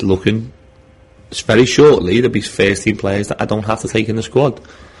it's looking. It's very shortly there'll be first team players that I don't have to take in the squad.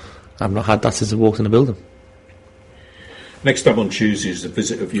 I've not had that since I walked in the building. Next up on Tuesday is the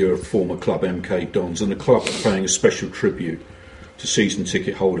visit of your former club MK Dons, and the club are paying a special tribute to season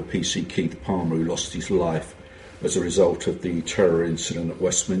ticket holder PC Keith Palmer, who lost his life as a result of the terror incident at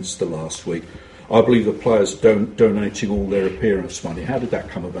Westminster last week. I believe the players are donating all their appearance money. How did that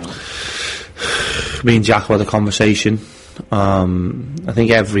come about? Me and Jack had a conversation. I think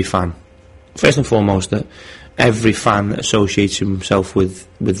every fan, first and foremost, that every fan that associates himself with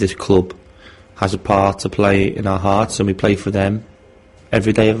this club has a part to play in our hearts, and we play for them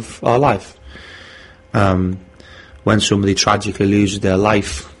every day of our life. When somebody tragically loses their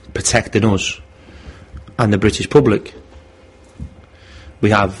life protecting us and the British public,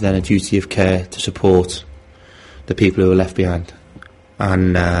 we have then a duty of care to support the people who are left behind.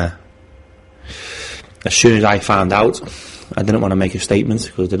 And as soon as I found out, I didn't want to make a statement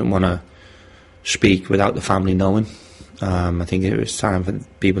because I didn't want to speak without the family knowing. I think it was time for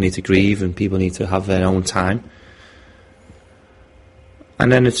people need to grieve and people need to have their own time.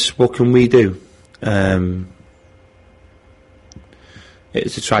 And then it's, what can we do?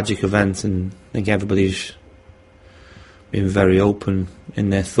 It's a tragic event, and I think everybody's been very open in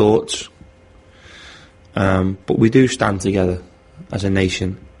their thoughts. But we do stand together as a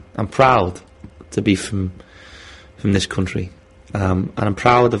nation. I'm proud to be from this country, and I'm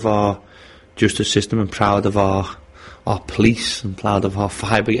proud of our justice system. I'm proud of our police. I'm proud of our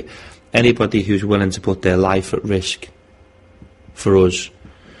fire brigade. Anybody who's willing to put their life at risk for us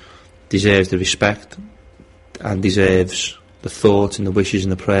deserves the respect and deserves the thoughts and the wishes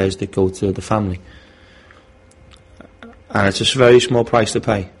and the prayers that go to the family. And it's a very small price to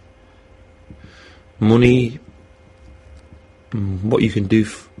pay. Money, what you can do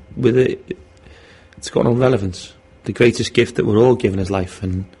with it, it's got no relevance. The greatest gift that we're all given is life,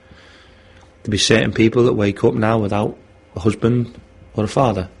 and there'll be certain people that wake up now without a husband or a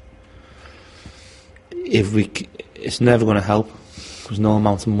father. It's never going to help, because no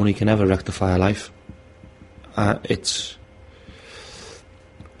amount of money can ever rectify a life. It's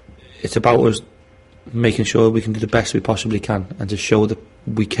about us making sure we can do the best we possibly can and to show that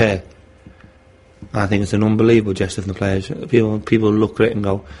we care. I think it's an unbelievable gesture from the players. People look at it and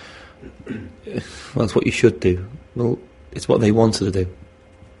go, well, it's what you should do. Well, it's what they wanted to do.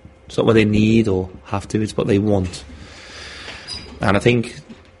 It's not what they need or have to, it's what they want. And I think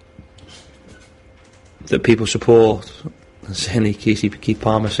that people support, and certainly Keith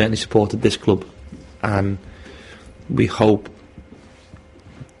Palmer certainly supported this club, and we hope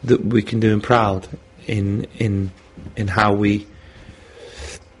that we can do him proud in how we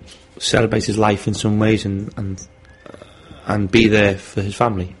celebrate his life in some ways and be there for his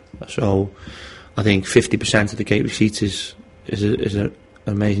family. So I think 50% of the gate receipts is an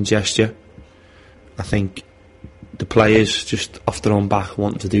amazing gesture. I think the players just off their own back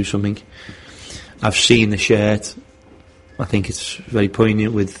want to do something. I've seen the shirt. I think it's very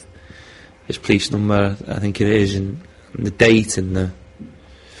poignant with his police number. I think it is, and the date and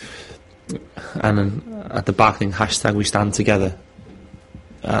at the back thing, hashtag we stand together.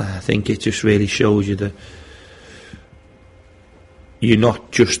 I think it just really shows you that you're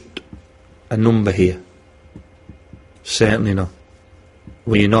not just a number here. Certainly not.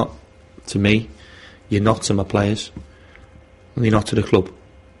 Well, you're not to me, you're not to my players, and you're not to the club.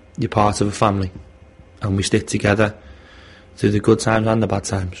 You're part of a family, and we stick together through the good times and the bad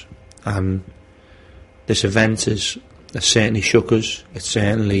times. And this event has certainly shook us. It's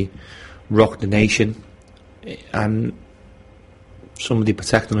certainly rocked the nation, and somebody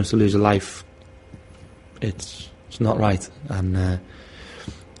protecting us to lose a life, it's not right. And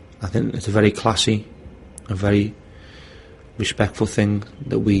I think it's a very classy, a very respectful thing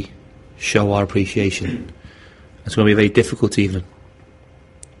that we show our appreciation. It's going to be a very difficult evening.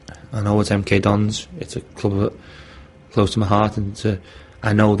 I know it's MK Dons, it's a club close to my heart, and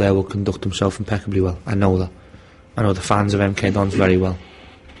I know they will conduct themselves impeccably well. I know that. I know the fans of MK Dons very well.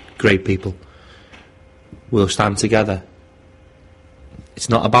 Great people. We'll stand together. It's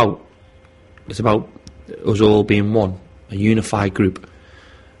about us all being one, a unified group,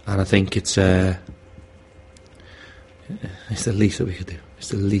 and I think it's the least that we could do. It's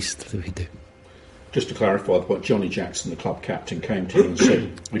the least that we could do. Just to clarify the point, Johnny Jackson, the club captain, came to you and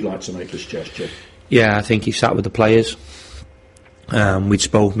said, we'd like to make this gesture. Yeah, I think he sat with the players. We'd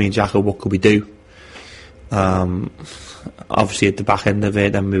spoke, me and Jacko, what could we do? Obviously at the back end of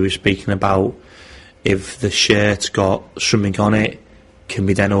it, then we were speaking about if the shirt's got something on it, can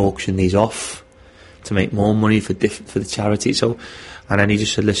we then auction these off to make more money for the charity? So, and then he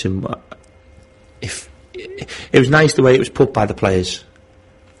just said, listen, if it was nice the way it was put by the players.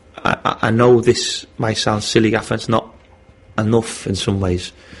 I know this might sound silly, Gaffer, it's not enough in some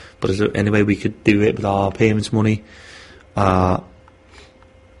ways, but is there any way we could do it with our payments money?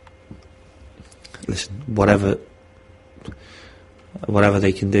 listen, whatever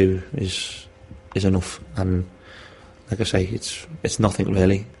they can do is enough, and like I say, it's nothing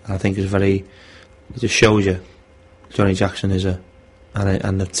really. I think it just shows you Johnny Jackson is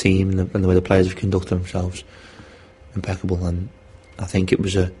and the team and the way the players have conducted themselves impeccable, and I think it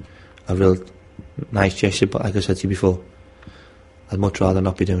was a real nice gesture. But like I said to you before, I'd much rather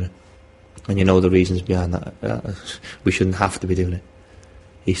not be doing it, and you know the reasons behind that. We shouldn't have to be doing it.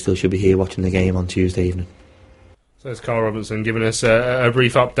 He still should be here watching the game on Tuesday evening. So that's Carl Robertson giving us a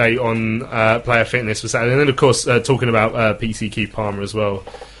brief update on player fitness for Saturday, and then of course talking about PC Keith Palmer as well.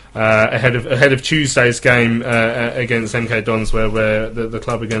 Ahead of Tuesday's game against MK Dons, where the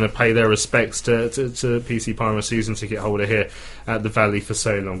club are going to pay their respects to PC Palmer, a season ticket holder here at the Valley for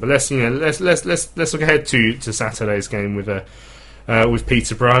so long. But let's look ahead to Saturday's game with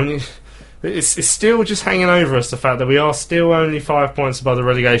Peterborough. It's still just hanging over us, the fact that we are still only 5 points above the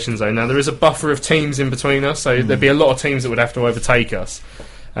relegation zone. Now there is a buffer of teams in between us, so there'd be a lot of teams that would have to overtake us.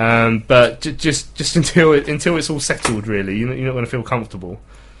 But just until it's all settled, really, you're not going to feel comfortable.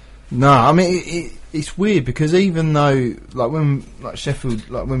 No, I mean it's weird because even though when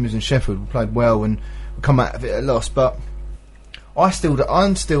we was in Sheffield, we played well and we come out of it at loss, but I'm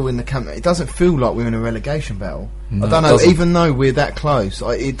still in the camp. It doesn't feel like we're in a relegation battle. No, I don't know. Even though we're that close,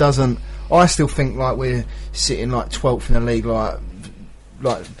 it doesn't. I still think like we're sitting like 12th in the league, like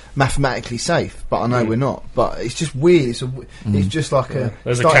mathematically safe, but I know we're not. But it's just weird. It's just like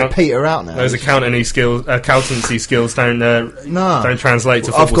starting to peter out now. Those accountancy skills don't translate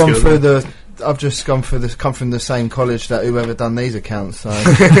to football skills. I've just come from the same college that whoever done these accounts, so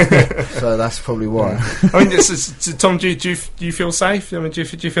so that's probably why. I mean, Tom, do you feel safe? I mean, do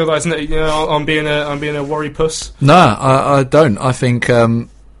you feel like I'm being a worry puss? No, I don't. I think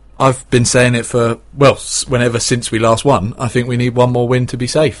I've been saying it for whenever since we last won. I think we need one more win to be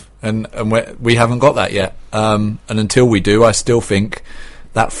safe, and we haven't got that yet. And until we do, I still think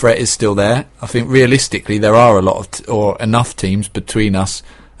that threat is still there. I think realistically there are a lot of enough teams between us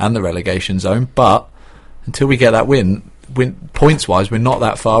and the relegation zone, but until we get that win points wise, we're not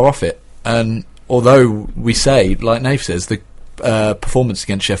that far off it. And although we say, like Nath says, the performance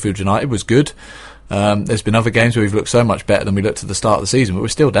against Sheffield United was good, there's been other games where we've looked so much better than we looked at the start of the season, but we're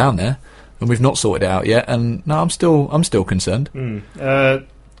still down there and we've not sorted it out yet. And no, I'm still concerned.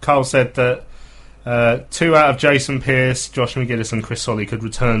 Carl said that 2 out of Jason Pearce, Josh McGuinness and Chris Solly could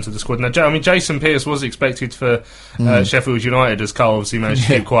return to the squad. Now, Jason Pearce was expected for Sheffield United, as Carl obviously managed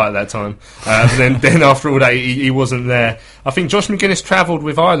to keep quiet at that time. Then after all that, he wasn't there. I think Josh McGuinness travelled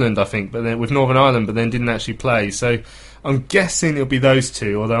with Ireland, but then with Northern Ireland, but then didn't actually play. So I'm guessing it'll be those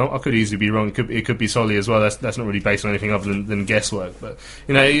two, although I could easily be wrong. It could be Solly as well. That's not really based on anything other than guesswork. But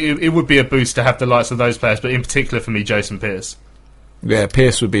it would be a boost to have the likes of those players, but in particular for me, Jason Pearce. Yeah,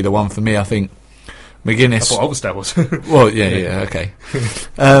 Pearce would be the one for me, I think. McGuinness. That's what Oldstad was. Well, yeah, okay.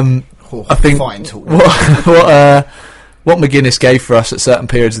 I think fine what McGuinness gave for us at certain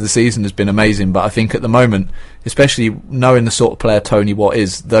periods of the season has been amazing, but I think at the moment, especially knowing the sort of player Tony Watt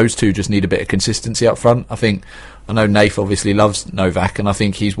is, those two just need a bit of consistency up front. I know Nath obviously loves Novak, and I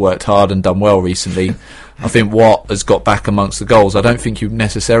think he's worked hard and done well recently. I think Watt has got back amongst the goals. I don't think you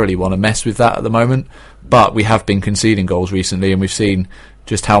necessarily want to mess with that at the moment, but we have been conceding goals recently, and we've seen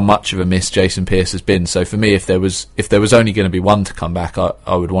just how much of a miss Jason Pearce has been. So for me, if there was only going to be one to come back,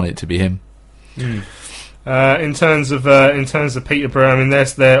 I would want it to be him. In terms of Peterborough, I mean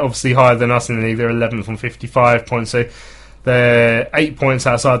they're obviously higher than us in the league. They're 11th on 55 points, so they're 8 points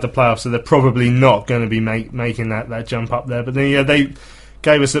outside the playoffs. So they're probably not going to be making that jump up there. But then they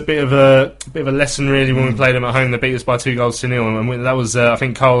gave us a bit of a lesson really when we played them at home. They beat us by 2-0, and that was I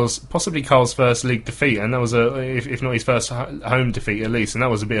think possibly Carl's first league defeat, and that was if not his first home defeat at least, and that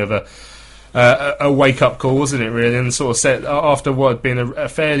was a bit of a wake up call, wasn't it? Really, and sort of set after what had been a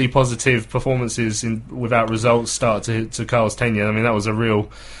fairly positive performances without results start to Carl's tenure. I mean, that was a real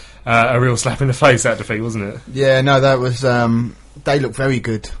slap in the face, that defeat, wasn't it? Yeah, no, that was. They looked very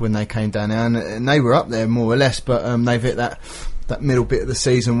good when they came down there, and they were up there more or less, but they've hit that middle bit of the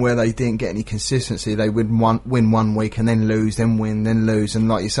season where they didn't get any consistency. They would win one week and then lose, then win, then lose, and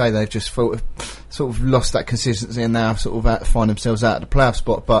like you say, they've just sort of lost that consistency and now sort of find themselves out of the playoff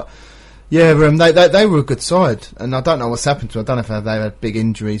spot. But yeah, they were a good side, and I don't know what's happened to them. I don't know if they had big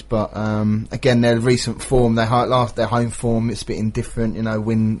injuries, but again, their recent form, their home form, it's a bit indifferent.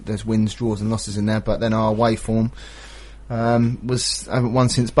 There's wins, draws, and losses in there, but then our away form haven't won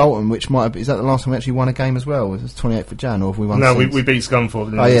since Bolton, which is that the last time we actually won a game as well? Was it 28th of Jan, or have we won? No, since? we beat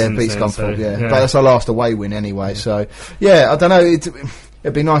Scunthorpe. Beat Scunthorpe, yeah. But that's our last away win anyway. So yeah, I don't know.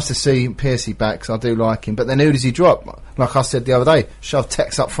 it'd be nice to see Piercy back, because I do like him. But then who does he drop? Like I said the other day, shove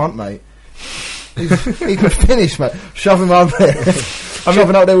Tex up front, mate. He can finish, mate. Shove him up there.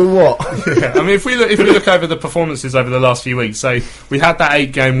 Shoving up there with what? Yeah, I mean, if we look over the performances over the last few weeks, so we had that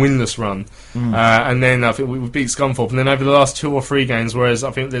 8-game winless run, and then I think we beat Scunthorpe, and then over the last 2 or 3 games, whereas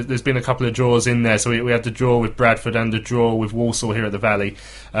I think there's been a couple of draws in there, so we had the draw with Bradford and the draw with Walsall here at the Valley,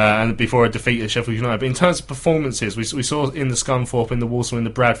 and before a defeat at Sheffield United. But in terms of performances, we saw in the Scunthorpe, in the Walsall, in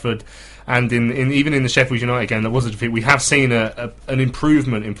the Bradford, and in even in the Sheffield United game that was a defeat, we have seen an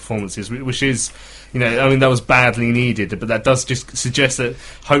improvement in performances, which is, you know, I mean, that was badly needed, but that does just suggest that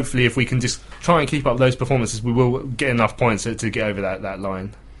hopefully if we can just try and keep up those performances, we will get enough points to get over that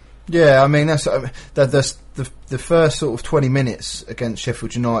line. Yeah, I mean, that's the first sort of 20 minutes against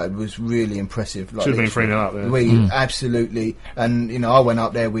Sheffield United was really impressive. Like, should have been 3-0 up there. We absolutely, and you know, I went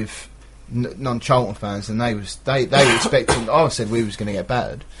up there with non-Charlton fans, and they were expecting. I said we was going to get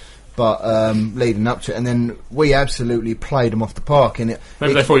battered. But leading up to it, and then we absolutely played them off the park. And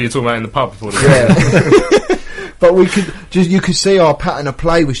maybe they thought you were talking about in the pub before the game. But you could see our pattern of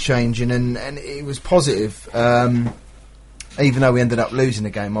play was changing, and it was positive. Even though we ended up losing the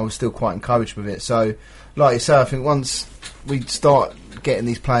game, I was still quite encouraged with it. So, like you say, I think once we start getting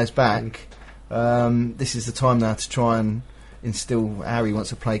these players back, this is the time now to try and instill how he wants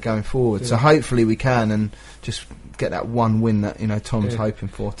to play going forward. Yeah. So hopefully we can, and just get that one win that, you know, Tom's hoping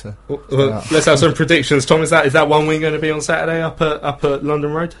for. Let's have some predictions. Tom, is that one win going to be on Saturday up at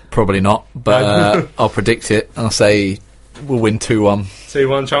London Road? Probably not, but I'll predict it. I'll say we'll win 2-1.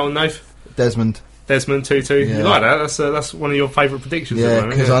 2-1, Charlton, Nath? Desmond 2-2. Yeah. You like that? That's one of your favourite predictions. Yeah,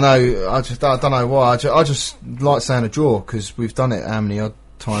 because I don't know why. I just like saying a draw, because we've done it how many odd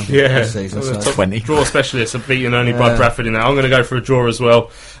times this season. So. 20. Draw specialists are beaten only by Bradford in that. I'm going to go for a draw as well.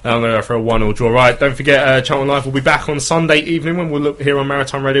 I'm going to go for a 1-1 draw. Right, don't forget, Charlton Live will be back on Sunday evening when we'll look here on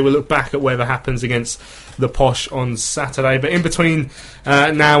Maritime Radio. We'll look back at whatever happens against the Posh on Saturday. But in between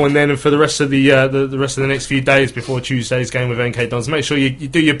now and then, and for the rest of the rest of the next few days before Tuesday's game with MK Dons, make sure you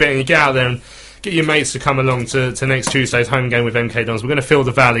do your bit and you get out there and get your mates to come along to next Tuesday's home game with MK Dons. We're going to fill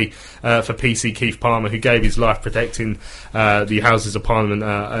the Valley for PC Keith Palmer, who gave his life protecting the Houses of Parliament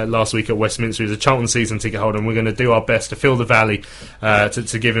last week at Westminster. He's a Charlton season ticket holder, and we're going to do our best to fill the Valley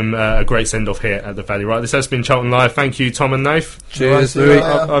to give him a great send-off here at the Valley. Right, this has been Charlton Live. Thank you, Tom and Nath. Cheers, Louis.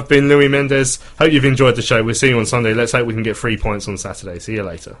 I've been Louis Mendes. Hope you've enjoyed the show. We'll see you on Sunday. Let's hope we can get 3 points on Saturday. See you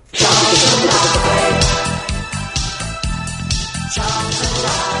later.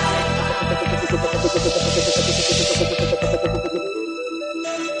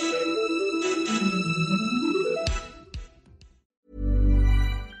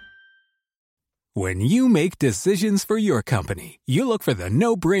 When you make decisions for your company, you look for the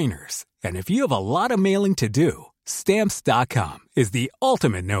no-brainers. And if you have a lot of mailing to do, Stamps.com is the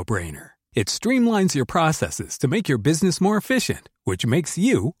ultimate no-brainer. It streamlines your processes to make your business more efficient, which makes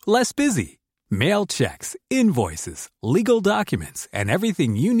you less busy. Mail checks, invoices, legal documents, and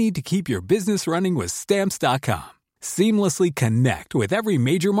everything you need to keep your business running with Stamps.com. Seamlessly connect with every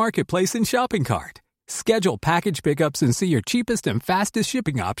major marketplace and shopping cart. Schedule package pickups and see your cheapest and fastest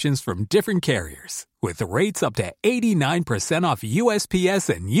shipping options from different carriers, with rates up to 89% off USPS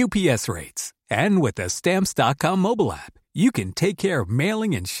and UPS rates. And with the Stamps.com mobile app, you can take care of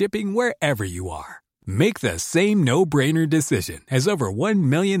mailing and shipping wherever you are. Make the same no-brainer decision as over 1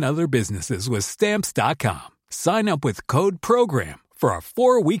 million other businesses with Stamps.com. Sign up with code PROGRAM for a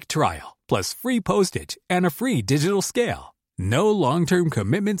 4-week trial, plus free postage and a free digital scale. No long-term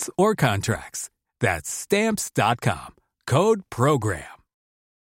commitments or contracts. That's Stamps.com. Code PROGRAM.